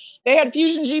like, they had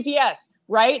Fusion GPS,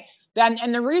 right?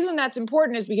 And the reason that's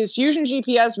important is because Fusion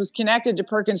GPS was connected to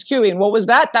Perkins Coie. And what was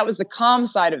that? That was the comms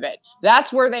side of it.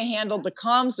 That's where they handled the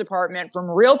comms department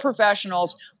from real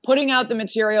professionals, putting out the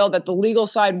material that the legal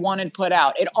side wanted put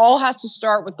out. It all has to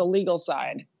start with the legal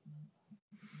side.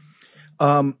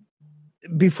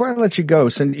 Before I let you go,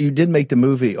 since you did make the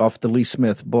movie off the Lee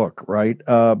Smith book, right?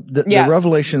 The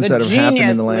revelations that have happened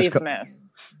in the last couple.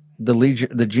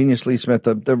 The genius Lee Smith,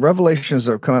 the revelations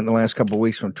that have come out in the last couple of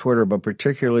weeks from Twitter, but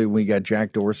particularly when we got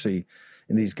Jack Dorsey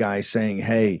and these guys saying,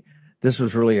 hey, this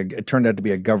was really it turned out to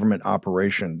be a government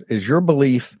operation. Is your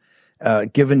belief,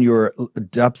 given your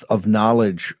depth of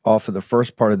knowledge off of the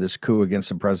first part of this coup against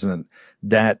the president,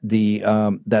 that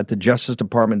the Justice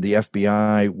Department, the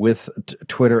FBI, with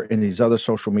Twitter and these other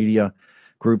social media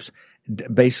groups,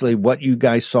 basically what you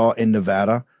guys saw in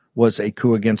Nevada was a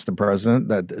coup against the president,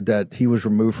 that he was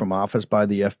removed from office by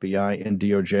the FBI and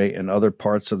DOJ and other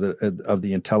parts of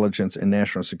the intelligence and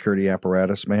national security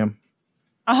apparatus, ma'am?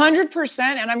 100%.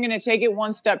 And I'm going to take it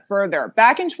one step further.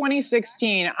 Back in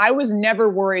 2016, I was never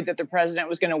worried that the president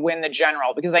was going to win the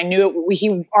general because I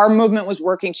knew our movement was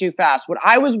working too fast. What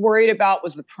I was worried about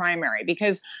was the primary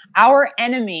because our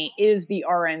enemy is the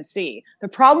RNC. The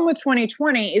problem with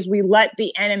 2020 is we let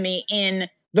the enemy in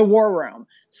the war room.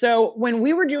 So when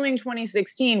we were doing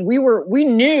 2016, we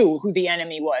knew who the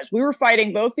enemy was. We were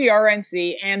fighting both the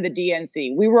RNC and the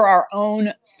DNC. We were our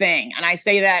own thing. And I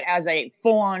say that as a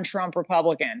full-on Trump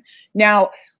Republican.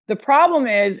 Now, The problem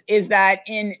is that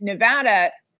in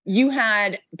Nevada, you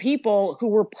had people who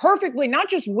were perfectly not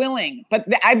just willing, but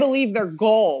I believe their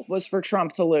goal was for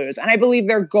Trump to lose. And I believe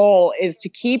their goal is to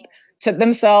keep to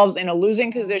themselves in a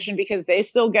losing position because they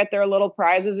still get their little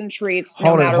prizes and treats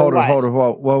no matter what. Hold on.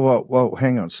 Whoa.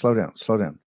 Hang on. Slow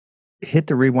down. Hit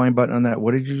the rewind button on that.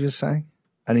 What did you just say?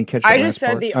 I didn't catch that. I just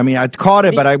said part. I mean, I caught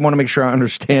it, but I want to make sure I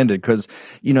understand it because,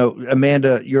 you know,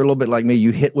 Amanda, you're a little bit like me.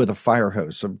 You hit with a fire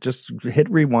hose. So just hit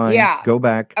rewind. Yeah. Go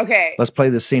back. Okay. Let's play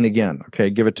this scene again. Okay.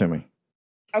 Give it to me.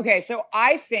 Okay. So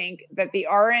I think that the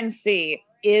RNC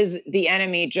is the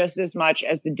enemy just as much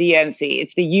as the DNC.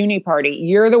 It's the uni party.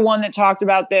 You're the one that talked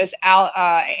about this.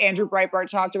 Andrew Breitbart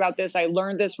talked about this. I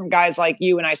learned this from guys like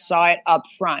you, and I saw it up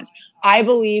front. I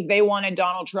believe they wanted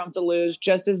Donald Trump to lose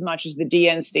just as much as the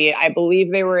DNC. I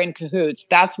believe they were in cahoots.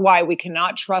 That's why we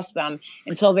cannot trust them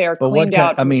until they are cleaned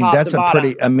out from top to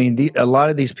bottom. A lot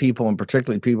of these people, and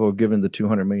particularly people who have given the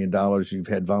 $200 million, you've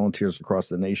had volunteers across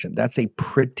the nation. That's a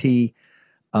pretty,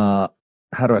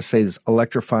 how do I say this,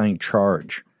 electrifying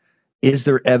charge. Is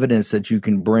there evidence that you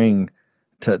can bring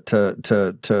to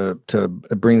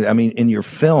bring? I mean, in your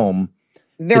film,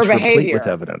 their behavior with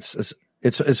evidence.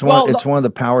 It's one of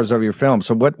the powers of your film.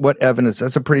 So what evidence?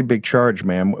 That's a pretty big charge,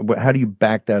 man. How do you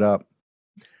back that up?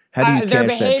 How do you their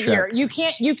cash behavior? That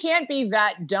check? You can't be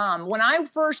that dumb.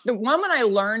 The moment I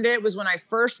learned it was when I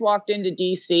first walked into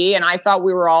DC, and I thought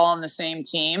we were all on the same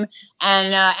team.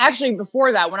 And actually,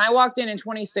 before that, when I walked in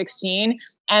 2016,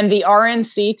 and the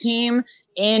RNC team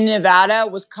in Nevada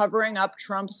was covering up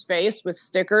Trump's face with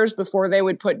stickers before they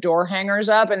would put door hangers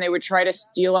up, and they would try to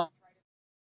steal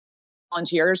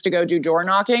volunteers to go do door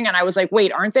knocking. And I was like,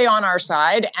 wait, aren't they on our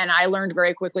side? And I learned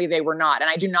very quickly they were not. And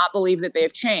I do not believe that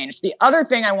they've changed. The other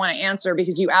thing I want to answer,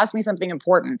 because you asked me something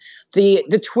important,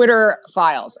 the Twitter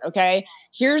files. Okay.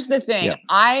 Here's the thing. Yeah.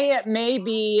 I may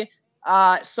be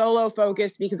solo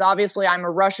focused because obviously I'm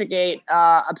a Russiagate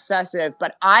obsessive,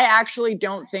 but I actually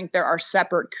don't think there are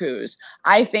separate coups.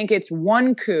 I think it's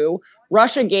one coup.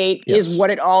 Russiagate is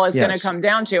what it all is going to come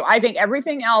down to. I think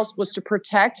everything else was to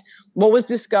protect what was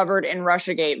discovered in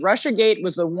Russiagate. Russiagate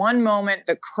was the one moment,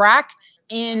 the crack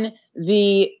in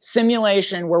the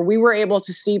simulation where we were able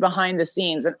to see behind the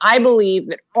scenes. And I believe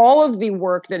that all of the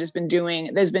work that has been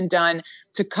done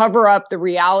to cover up the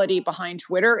reality behind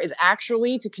Twitter is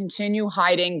actually to continue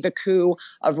hiding the coup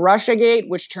of Russiagate,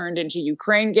 which turned into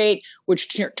Ukrainegate, which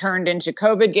turned into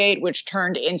COVIDgate, which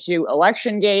turned into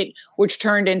ElectionGate, which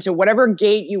turned into whatever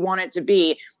gate you want it to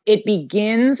be. It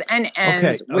begins and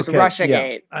ends with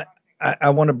Russiagate. Yeah. I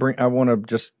want to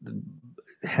just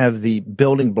have the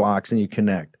building blocks and you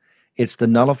connect. It's the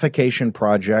nullification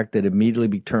project that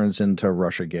immediately turns into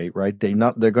Russiagate, right?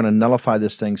 They're going to nullify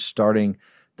this thing starting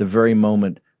the very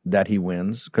moment that he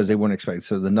wins because they wouldn't expect it.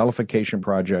 So the nullification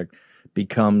project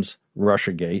becomes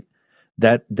Russiagate.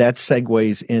 That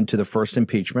segues into the first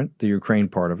impeachment, the Ukraine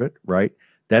part of it, right?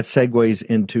 That segues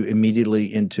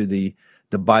immediately into the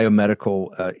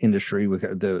biomedical industry with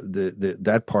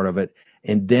that part of it,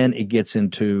 and then it gets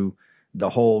into the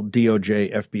whole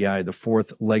DOJ, FBI, the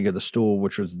fourth leg of the stool,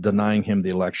 which was denying him the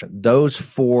election. Those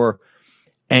four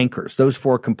anchors, those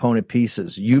four component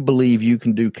pieces, you believe you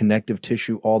can do connective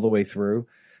tissue all the way through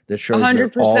that shows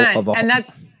 100%. And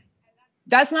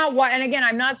that's not what, and again,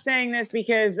 I'm not saying this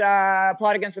because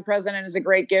Plot Against the President is a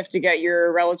great gift to get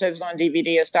your relatives on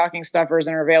DVD as stocking stuffers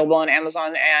and are available on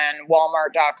Amazon and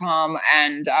Walmart.com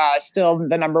and still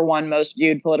the #1 most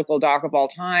viewed political doc of all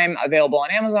time, available on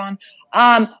Amazon.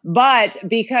 But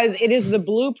because it is the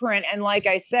blueprint, and like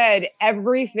I said,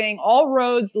 all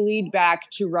roads lead back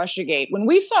to Russiagate. When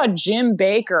we saw Jim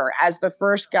Baker as the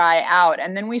first guy out,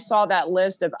 and then we saw that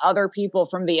list of other people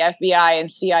from the FBI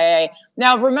and CIA.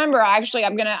 Now, remember, actually,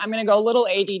 I'm gonna go a little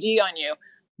ADD on you.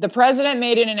 The president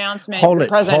made an announcement.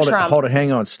 President Trump. Hold it.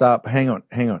 Hang on. Stop. Hang on.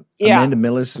 Yeah. Amanda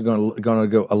Millis is going to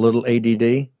go a little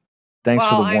ADD. Thanks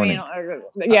for the warning.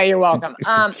 Yeah, you're welcome.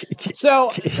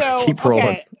 So keep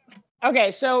rolling.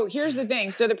 Okay, so here's the thing.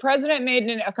 So the president made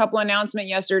a couple announcements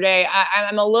yesterday.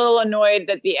 I'm a little annoyed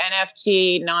that the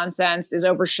NFT nonsense is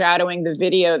overshadowing the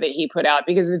video that he put out,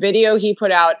 because the video he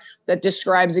put out that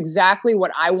describes exactly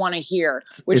what I want to hear,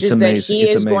 which is that he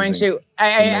is going to.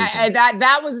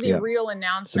 That was the real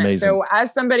announcement. So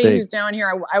as somebody who's down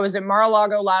here, I was at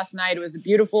Mar-a-Lago last night. It was a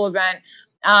beautiful event.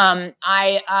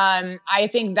 I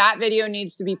think that video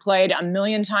needs to be played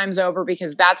 1,000,000 times over,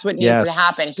 because that's what needs to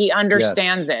happen. He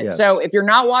understands it. Yes. So if you're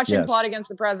not watching Plot Against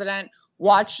the President,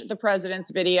 watch the president's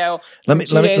video. Let me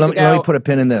put a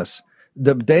pin in this.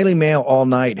 The Daily Mail all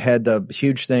night had the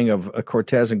huge thing of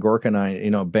Cortez and Gorka,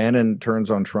 Bannon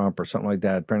turns on Trump or something like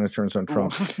that. Bannon turns on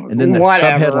Trump. And then the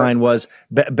subheadline was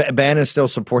Bannon still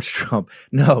supports Trump.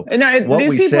 No, what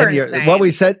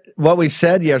we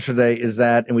said yesterday is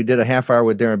that, and we did a half hour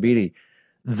with Darren Beattie,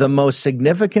 the most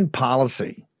significant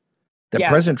policy that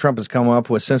President Trump has come up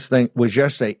with since then was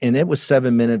yesterday, and it was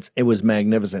 7 minutes. It was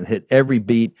magnificent, hit every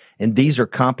beat, and these are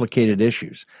complicated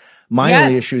issues. My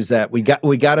only issue is that we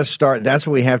got to start. That's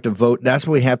what we have to vote. That's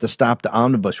what we have to stop the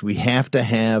omnibus. We have to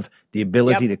have the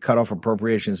ability to cut off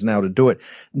appropriations now to do it.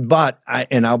 But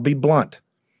I'll be blunt.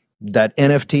 That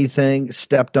NFT thing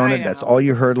stepped on it. That's all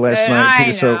you heard last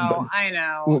night. I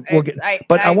know.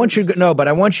 I want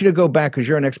you to go back because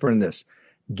you're an expert in this.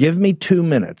 Give me 2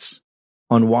 minutes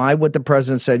on why what the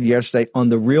president said yesterday on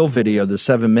the real video, the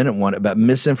 7-minute one about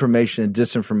misinformation and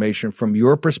disinformation from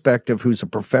your perspective, who's a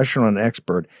professional and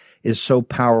expert, is so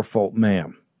powerful,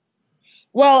 ma'am.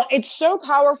 Well, it's so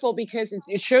powerful because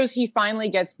it shows he finally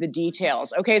gets the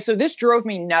details. Okay, so this drove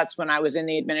me nuts when I was in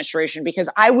the administration because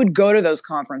I would go to those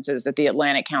conferences at the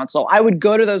Atlantic Council. I would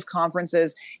go to those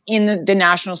conferences in the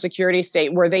national security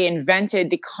state where they invented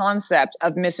the concept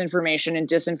of misinformation and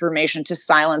disinformation to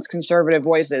silence conservative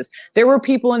voices. There were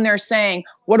people in there saying,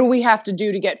 what do we have to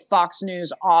do to get Fox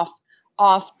News off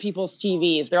people's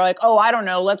TVs? They're like, oh, I don't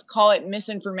know, let's call it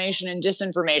misinformation and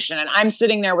disinformation. And I'm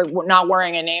sitting there with not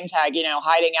wearing a name tag,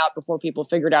 hiding out before people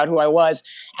figured out who I was.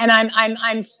 And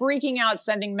I'm freaking out,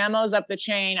 sending memos up the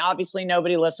chain. Obviously,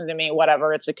 nobody listened to me,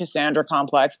 whatever. It's a Cassandra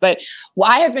complex. But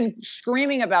I have been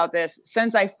screaming about this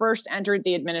since I first entered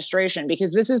the administration,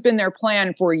 because this has been their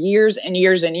plan for years and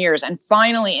years and years. And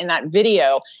finally, in that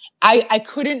video, I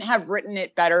couldn't have written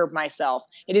it better myself.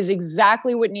 It is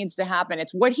exactly what needs to happen.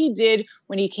 It's what he did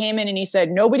when he came in and he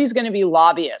said, nobody's going to be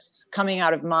lobbyists coming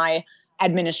out of my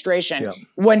administration. Yeah.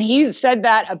 When he said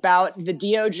that about the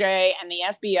DOJ and the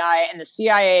FBI and the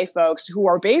CIA folks who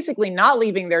are basically not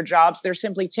leaving their jobs, they're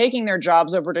simply taking their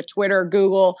jobs over to Twitter,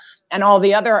 Google, and all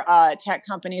the other tech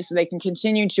companies so they can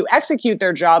continue to execute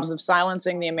their jobs of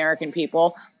silencing the American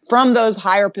people from those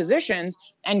higher positions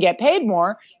and get paid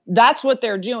more. That's what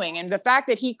they're doing. And the fact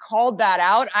that he called that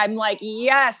out, I'm like,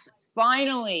 yes,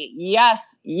 finally,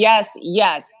 yes, yes,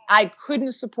 yes. I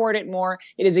couldn't support it more.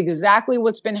 It is exactly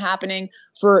what's been happening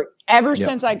ever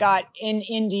since I got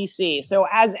in DC. So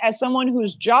as someone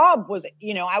whose job was,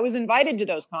 I was invited to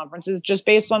those conferences just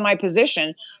based on my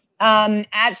position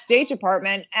at State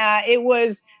Department. It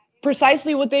was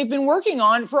precisely what they've been working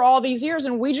on for all these years,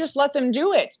 and we just let them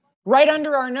do it right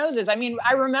under our noses. I mean,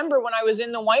 I remember when I was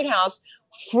in the White House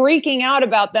freaking out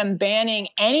about them banning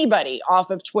anybody off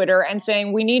of Twitter and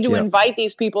saying, we need to invite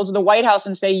these people to the White House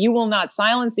and say, you will not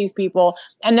silence these people.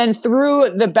 And then through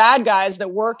the bad guys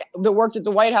that worked at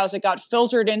the White House, it got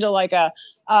filtered into like a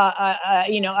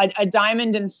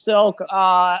diamond and silk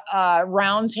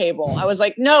round table. I was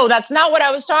like, no, that's not what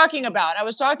I was talking about. I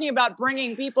was talking about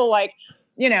bringing people like,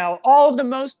 all of the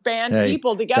most banned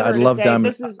people together. I love them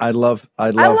too,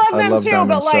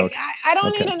 but like, I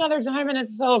don't need another diamond and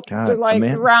silk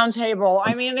round table.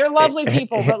 I mean, they're lovely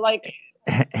people, but like.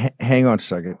 Hang on a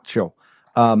second. Chill.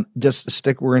 We're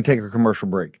going to take a commercial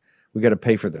break. We got to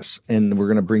pay for this, and we're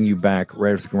going to bring you back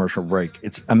right after the commercial break.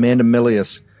 It's Amanda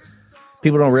Milius.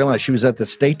 People don't realize she was at the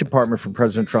State Department for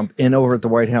President Trump and over at the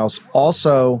White House.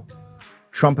 Also,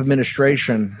 Trump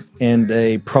administration, and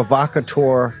a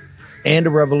provocateur and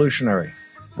a revolutionary.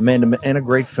 Amanda, and a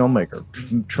great filmmaker,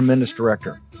 tremendous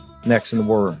director. Next in the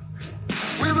War Room.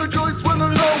 We rejoice when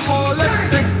there's no war.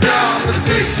 Let's take down the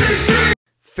CCP.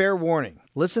 Fair warning.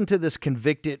 Listen to this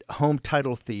convicted home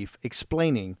title thief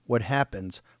explaining what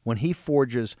happens when he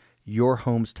forges your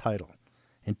home's title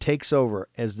and takes over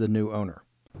as the new owner.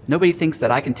 Nobody thinks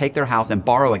that I can take their house and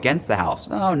borrow against the house.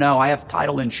 Oh, no, I have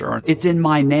title insurance. It's in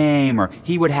my name, or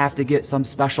he would have to get some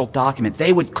special document.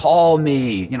 They would call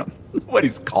me.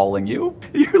 Nobody's calling you.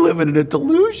 You're living in a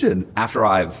delusion. After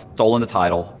I've stolen the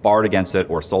title, borrowed against it,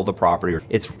 or sold the property,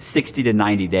 it's 60 to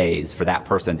 90 days for that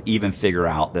person to even figure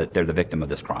out that they're the victim of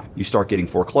this crime. You start getting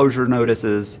foreclosure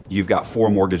notices. You've got 4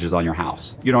 mortgages on your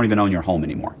house. You don't even own your home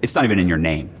anymore. It's not even in your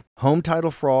name. Home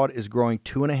title fraud is growing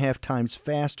 2.5 times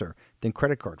faster than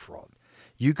credit card fraud.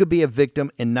 You could be a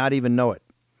victim and not even know it.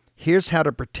 Here's how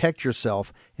to protect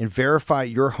yourself and verify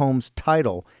your home's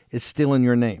title is still in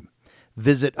your name.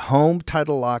 Visit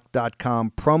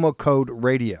HomeTitleLock.com, promo code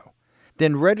radio.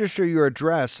 Then register your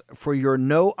address for your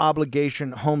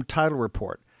no-obligation home title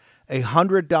report, a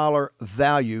 $100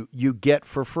 value you get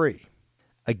for free.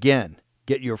 Again,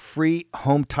 get your free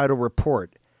home title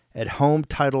report at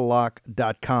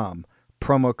HomeTitleLock.com,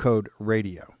 promo code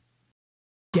radio.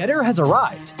 Getter has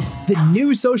arrived. The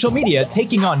new social media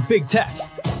taking on big tech,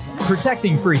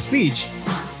 protecting free speech,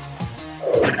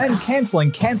 and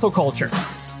canceling cancel culture.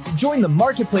 Join the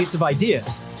marketplace of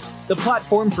ideas. The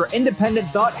platform for independent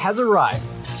thought has arrived.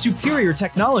 Superior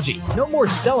technology. No more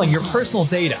selling your personal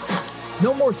data.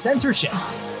 No more censorship.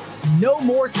 No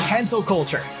more cancel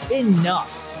culture.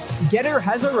 Enough. Getter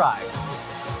has arrived.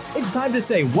 It's time to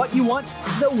say what you want,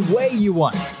 the way you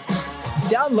want.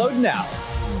 Download now.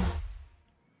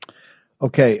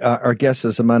 Okay, our guest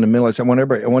is Amanda Millis. I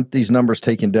want these numbers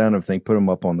taken down. If they put them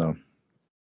up on the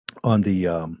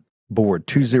board.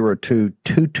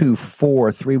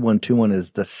 202-224-3121 is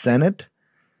the Senate.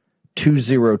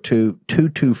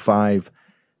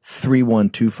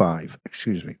 202-225-3125.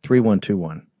 Excuse me,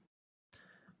 3121.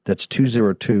 That's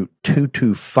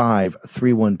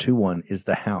 202-225-3121 is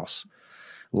the House.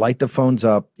 Light the phones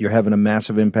up. You're having a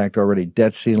massive impact already.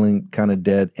 Debt ceiling kind of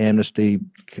dead. Amnesty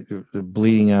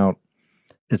bleeding out.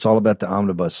 It's all about the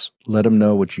omnibus. Let them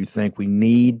know what you think. We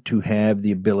need to have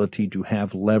the ability to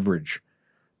have leverage.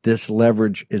 This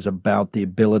leverage is about the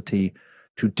ability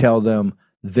to tell them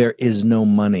there is no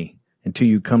money until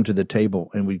you come to the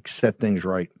table and we set things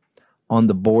right. On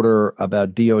the border,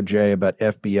 about DOJ, about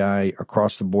FBI,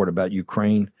 across the board, about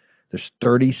Ukraine, there's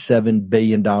 $37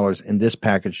 billion in this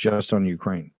package just on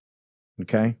Ukraine.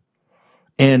 Okay?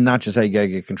 And not just how you got to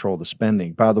get control of the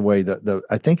spending. By the way,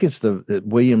 I think it's the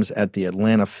Williams at the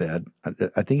Atlanta Fed.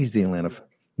 I think he's the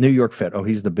New York Fed. Oh,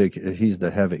 he's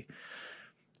the heavy.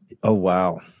 Oh,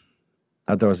 wow.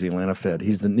 I thought it was the Atlanta Fed.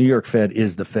 The New York Fed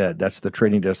is the Fed. That's the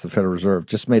trading desk of the Federal Reserve.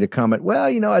 Just made a comment. Well,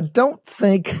 I don't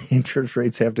think interest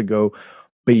rates have to go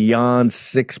beyond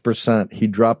 6%. He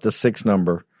dropped the 6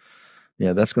 number.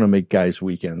 Yeah, that's going to make guys'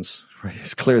 weekends. Right?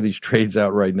 Let's clear these trades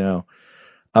out right now.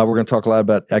 We're going to talk a lot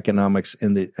about economics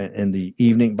in the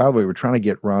evening. By the way, we're trying to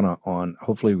get Rana on.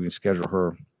 Hopefully, we can schedule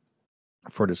her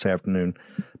for this afternoon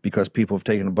because people have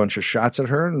taken a bunch of shots at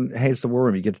her. And hey, it's the war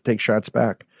room. You get to take shots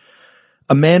back.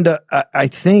 Amanda, I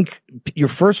think your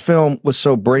first film was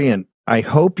so brilliant. I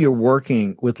hope you're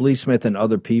working with Lee Smith and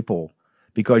other people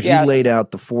because you laid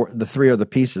out the 3 other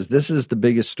pieces. This is the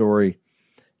biggest story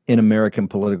in American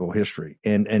political history.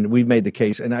 And we've made the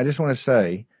case. And I just want to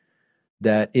say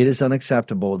that it is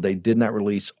unacceptable. They did not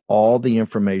release all the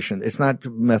information. It's not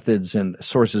methods and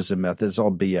sources and methods. It's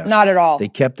all BS. Not at all. They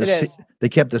kept the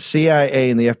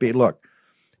CIA and the FBI. Look,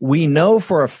 we know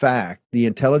for a fact the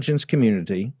intelligence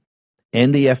community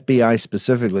and the FBI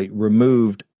specifically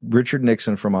removed Richard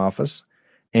Nixon from office,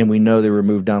 and we know they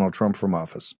removed Donald Trump from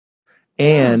office.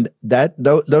 And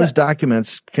those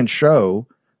documents can show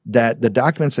that the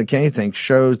documents that Kenny thinks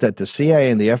shows that the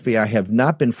CIA and the FBI have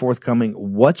not been forthcoming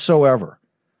whatsoever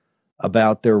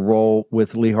about their role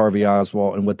with Lee Harvey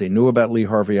Oswald and what they knew about Lee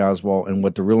Harvey Oswald and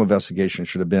what the real investigation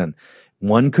should have been.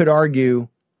 One could argue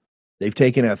they've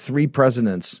taken out 3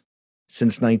 presidents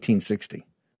since 1960.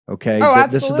 Okay, oh,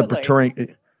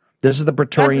 absolutely. This is the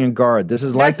Praetorian Guard. This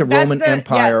is like the Roman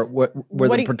Empire, where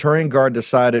the Praetorian Guard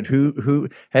decided who.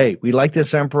 Hey, we like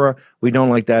this emperor, we don't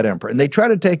like that emperor, and they try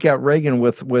to take out Reagan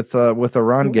with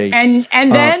Irangate.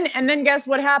 And then guess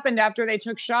what happened after they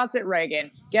took shots at Reagan?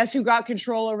 Guess who got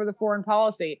control over the foreign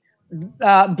policy?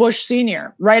 Bush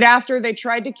Sr. Right after they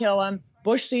tried to kill him,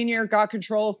 Bush Sr. got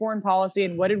control of foreign policy,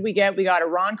 and what did we get? We got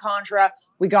Iran-Contra.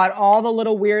 We got all the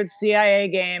little weird CIA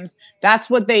games. That's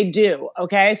what they do.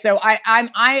 Okay, so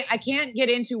I can't get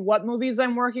into what movies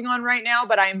I'm working on right now,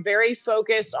 but I am very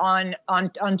focused on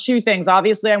 2 things.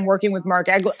 Obviously, I'm working with Mark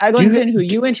Eglinton, who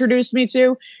you introduced me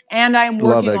to, and I'm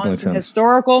working on some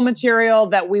historical material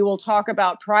that we will talk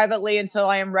about privately until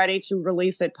I am ready to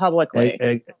release it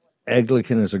publicly.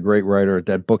 Eglinton is a great writer.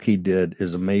 That book he did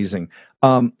is amazing.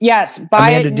 Yes, buy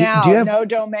Amanda, it now. Do you have, no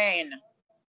domain.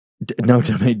 No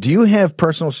domain. Do you have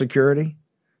personal security,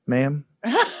 ma'am?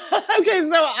 Okay,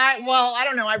 so I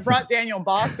don't know. I brought Daniel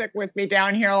Bostic with me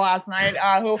down here last night.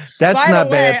 That's not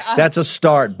bad. That's a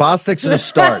start. Bostic's a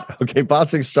start. Okay,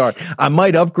 Bostic's start. I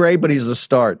might upgrade, but he's a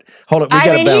start. Hold on, we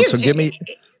got to bounce. So give me.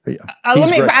 I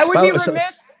would be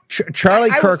remiss. Charlie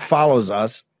Kirk follows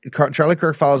us. Charlie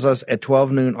Kirk follows us at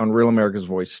 12 noon on Real America's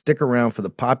Voice. Stick around for the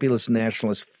populist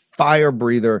nationalist fire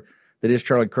breather that is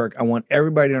Charlie Kirk. I want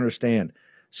everybody to understand,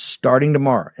 starting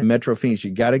tomorrow in Metro Phoenix,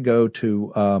 you got to go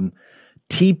to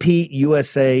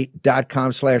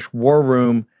tpusa.com/war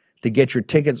room to get your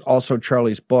tickets. Also,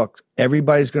 Charlie's book.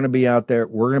 Everybody's going to be out there.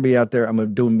 We're going to be out there. I'm going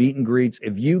to do meet and greets.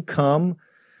 If you come,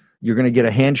 you're going to get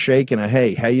a handshake and a,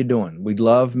 hey, how you doing? We'd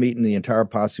love meeting the entire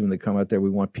posse when they come out there. We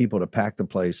want people to pack the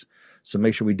place. So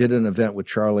make sure we did an event with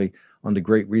Charlie on the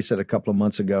Great Reset a couple of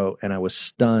months ago, and I was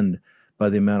stunned by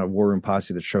the amount of War Room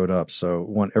posse that showed up. So I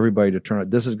want everybody to turn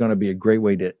out. This is going to be a great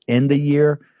way to end the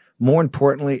year, More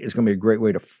importantly, it's going to be a great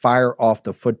way to fire off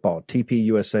the football.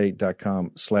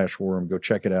 tpusa.com/war room. Go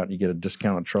check it out, and you get a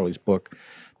discount on Charlie's book,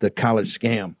 The College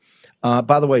Scam.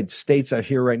 By the way, states out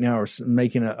here right now are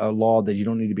making a law that you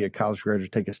don't need to be a college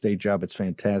graduate to take a state job. It's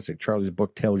fantastic. Charlie's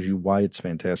book tells you why it's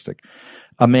fantastic.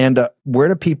 Amanda, where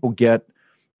do people get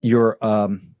your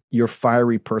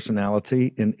fiery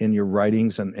personality in your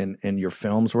writings and your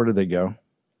films? Where do they go?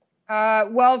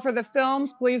 Well, for the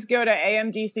films, please go to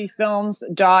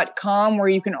amdcfilms.com, where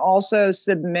you can also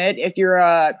submit if you're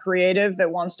a creative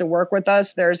that wants to work with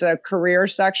us. There's a career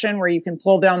section where you can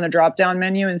pull down the drop-down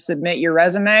menu and submit your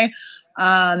resume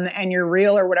and your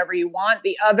reel or whatever you want.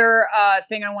 The other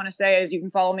thing I want to say is you can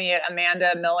follow me at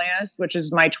Amanda Milius, which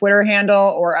is my Twitter handle,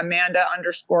 or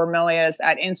Amanda_Milius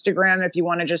at Instagram if you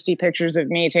want to just see pictures of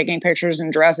me taking pictures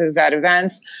in dresses at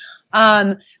events.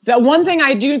 The one thing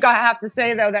I do have to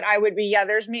say though, that I would be,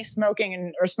 there's me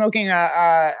smoking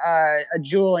a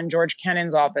jewel in George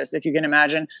Kennan's office, if you can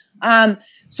imagine.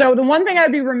 So the one thing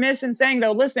I'd be remiss in saying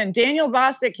though, listen, Daniel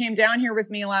Bostic came down here with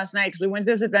me last night because we went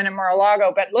to this event at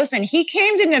Mar-a-Lago, but listen, he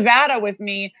came to Nevada with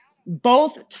me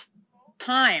both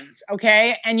times.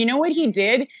 Okay. And you know what he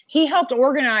did? He helped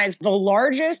organize the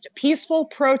largest peaceful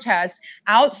protest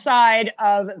outside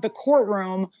of the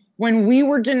courtroom when we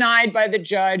were denied by the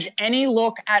judge any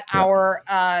look at our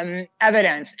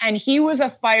evidence. And he was a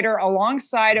fighter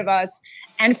alongside of us,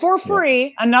 and for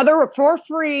free,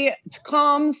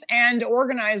 comms and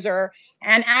organizer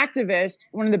and activist,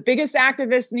 one of the biggest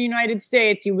activists in the United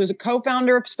States. He was a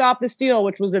co-founder of Stop the Steal,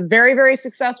 which was a very, very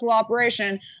successful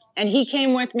operation. And he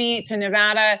came with me to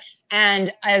Nevada, and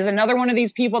as another one of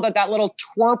these people that little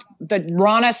twerp that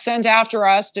Rana sent after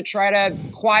us to try to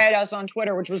quiet us on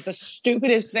Twitter, which was the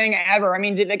stupidest thing ever. I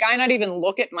mean, did the guy not even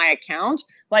look at my account?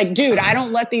 Like, dude, I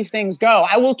don't let these things go.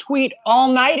 I will tweet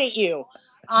all night at you.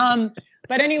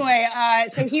 But anyway,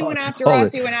 so he went after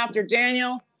us. He went after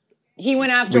Daniel. He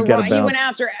went after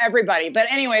everybody.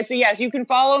 But anyway, so yes, you can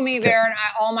follow me there and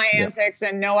all my antics.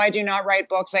 And no, I do not write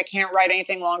books. I can't write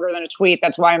anything longer than a tweet.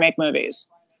 That's why I make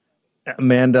movies.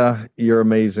 Amanda, you're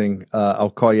amazing.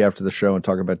 I'll call you after the show and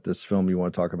talk about this film you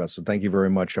want to talk about. So thank you very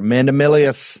much. Amanda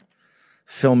Milius,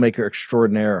 filmmaker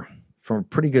extraordinaire from a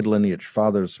pretty good lineage.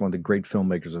 Father's one of the great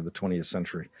filmmakers of the 20th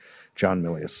century, John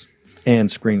Milius. And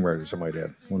screenwriters, I might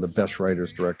add. One of the best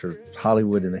writers, directors,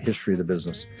 Hollywood in the history of the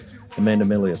business. Amanda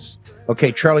Milius.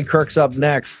 Okay, Charlie Kirk's up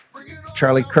next.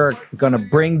 Charlie Kirk going to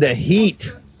bring the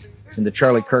heat in the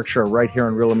Charlie Kirk Show right here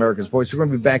on Real America's Voice. We're going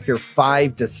to be back here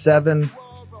 5 to 7.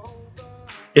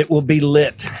 It will be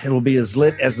lit. It will be as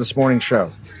lit as this morning show.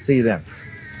 See you then.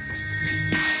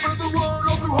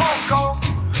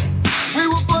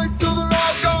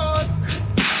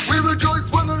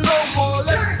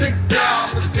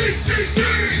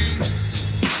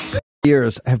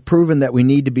 Years have proven that we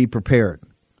need to be prepared.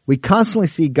 We constantly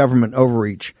see government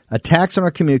overreach, attacks on our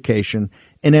communication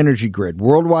and energy grid,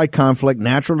 worldwide conflict,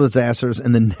 natural disasters,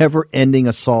 and the never-ending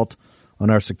assault on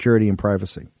our security and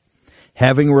privacy.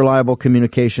 Having reliable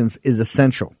communications is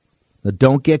essential. Now,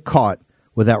 don't get caught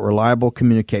without reliable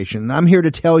communication. And I'm here to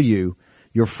tell you,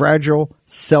 your fragile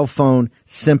cell phone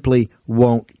simply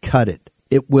won't cut it.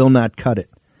 It will not cut it.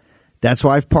 That's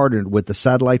why I've partnered with the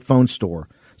Satellite Phone Store,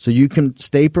 so you can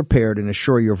stay prepared and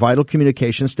assure your vital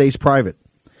communication stays private.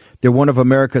 They're one of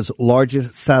America's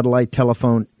largest satellite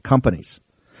telephone companies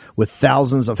with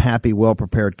thousands of happy,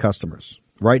 well-prepared customers.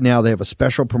 Right now, they have a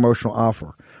special promotional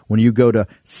offer when you go to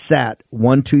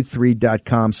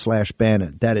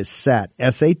sat123.com/Bannon. That is SAT,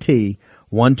 S-A-T,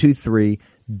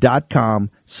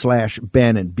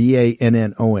 123.com/Bannon,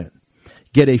 B-A-N-N-O-N.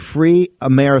 Get a free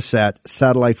Amerisat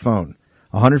satellite phone,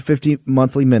 150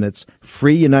 monthly minutes,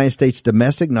 free United States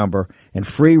domestic number, and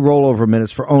free rollover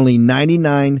minutes for only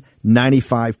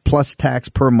 $99.95 plus tax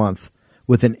per month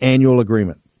with an annual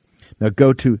agreement. Now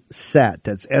go to SAT,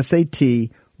 that's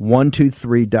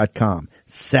SAT123.com,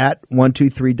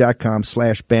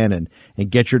 SAT123.com/Bannon, and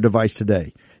get your device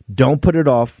today. Don't put it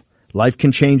off. Life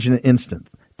can change in an instant.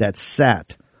 That's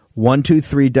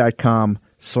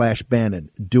SAT123.com/Bannon.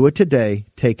 Do it today.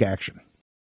 Take action.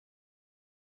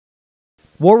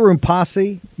 War Room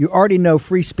Posse, you already know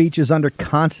free speech is under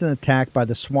constant attack by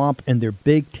the swamp and their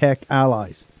big tech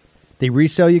allies. They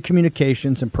resell your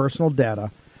communications and personal data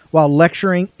while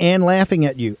lecturing and laughing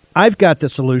at you. I've got the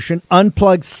solution.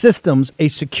 Unplug Systems, a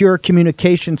secure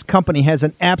communications company, has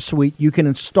an app suite you can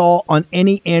install on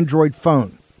any Android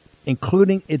phone,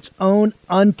 including its own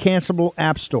uncancelable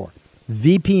app store,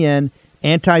 VPN,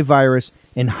 antivirus,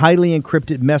 and highly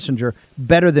encrypted messenger,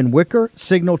 better than Wickr,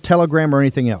 Signal, Telegram, or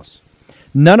anything else.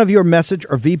 None of your message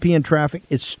or VPN traffic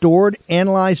is stored,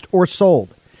 analyzed, or sold.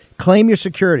 Claim your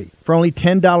security for only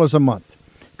 $10 a month.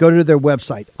 Go to their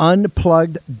website,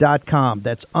 unplugged.com.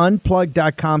 That's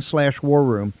unplugged.com/war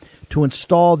room to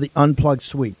install the Unplugged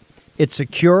suite. It's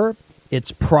secure.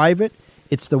 It's private.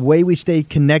 It's the way we stay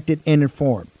connected and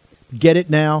informed. Get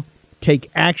it now. Take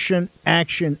action,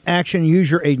 action, action. Use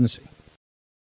your agency.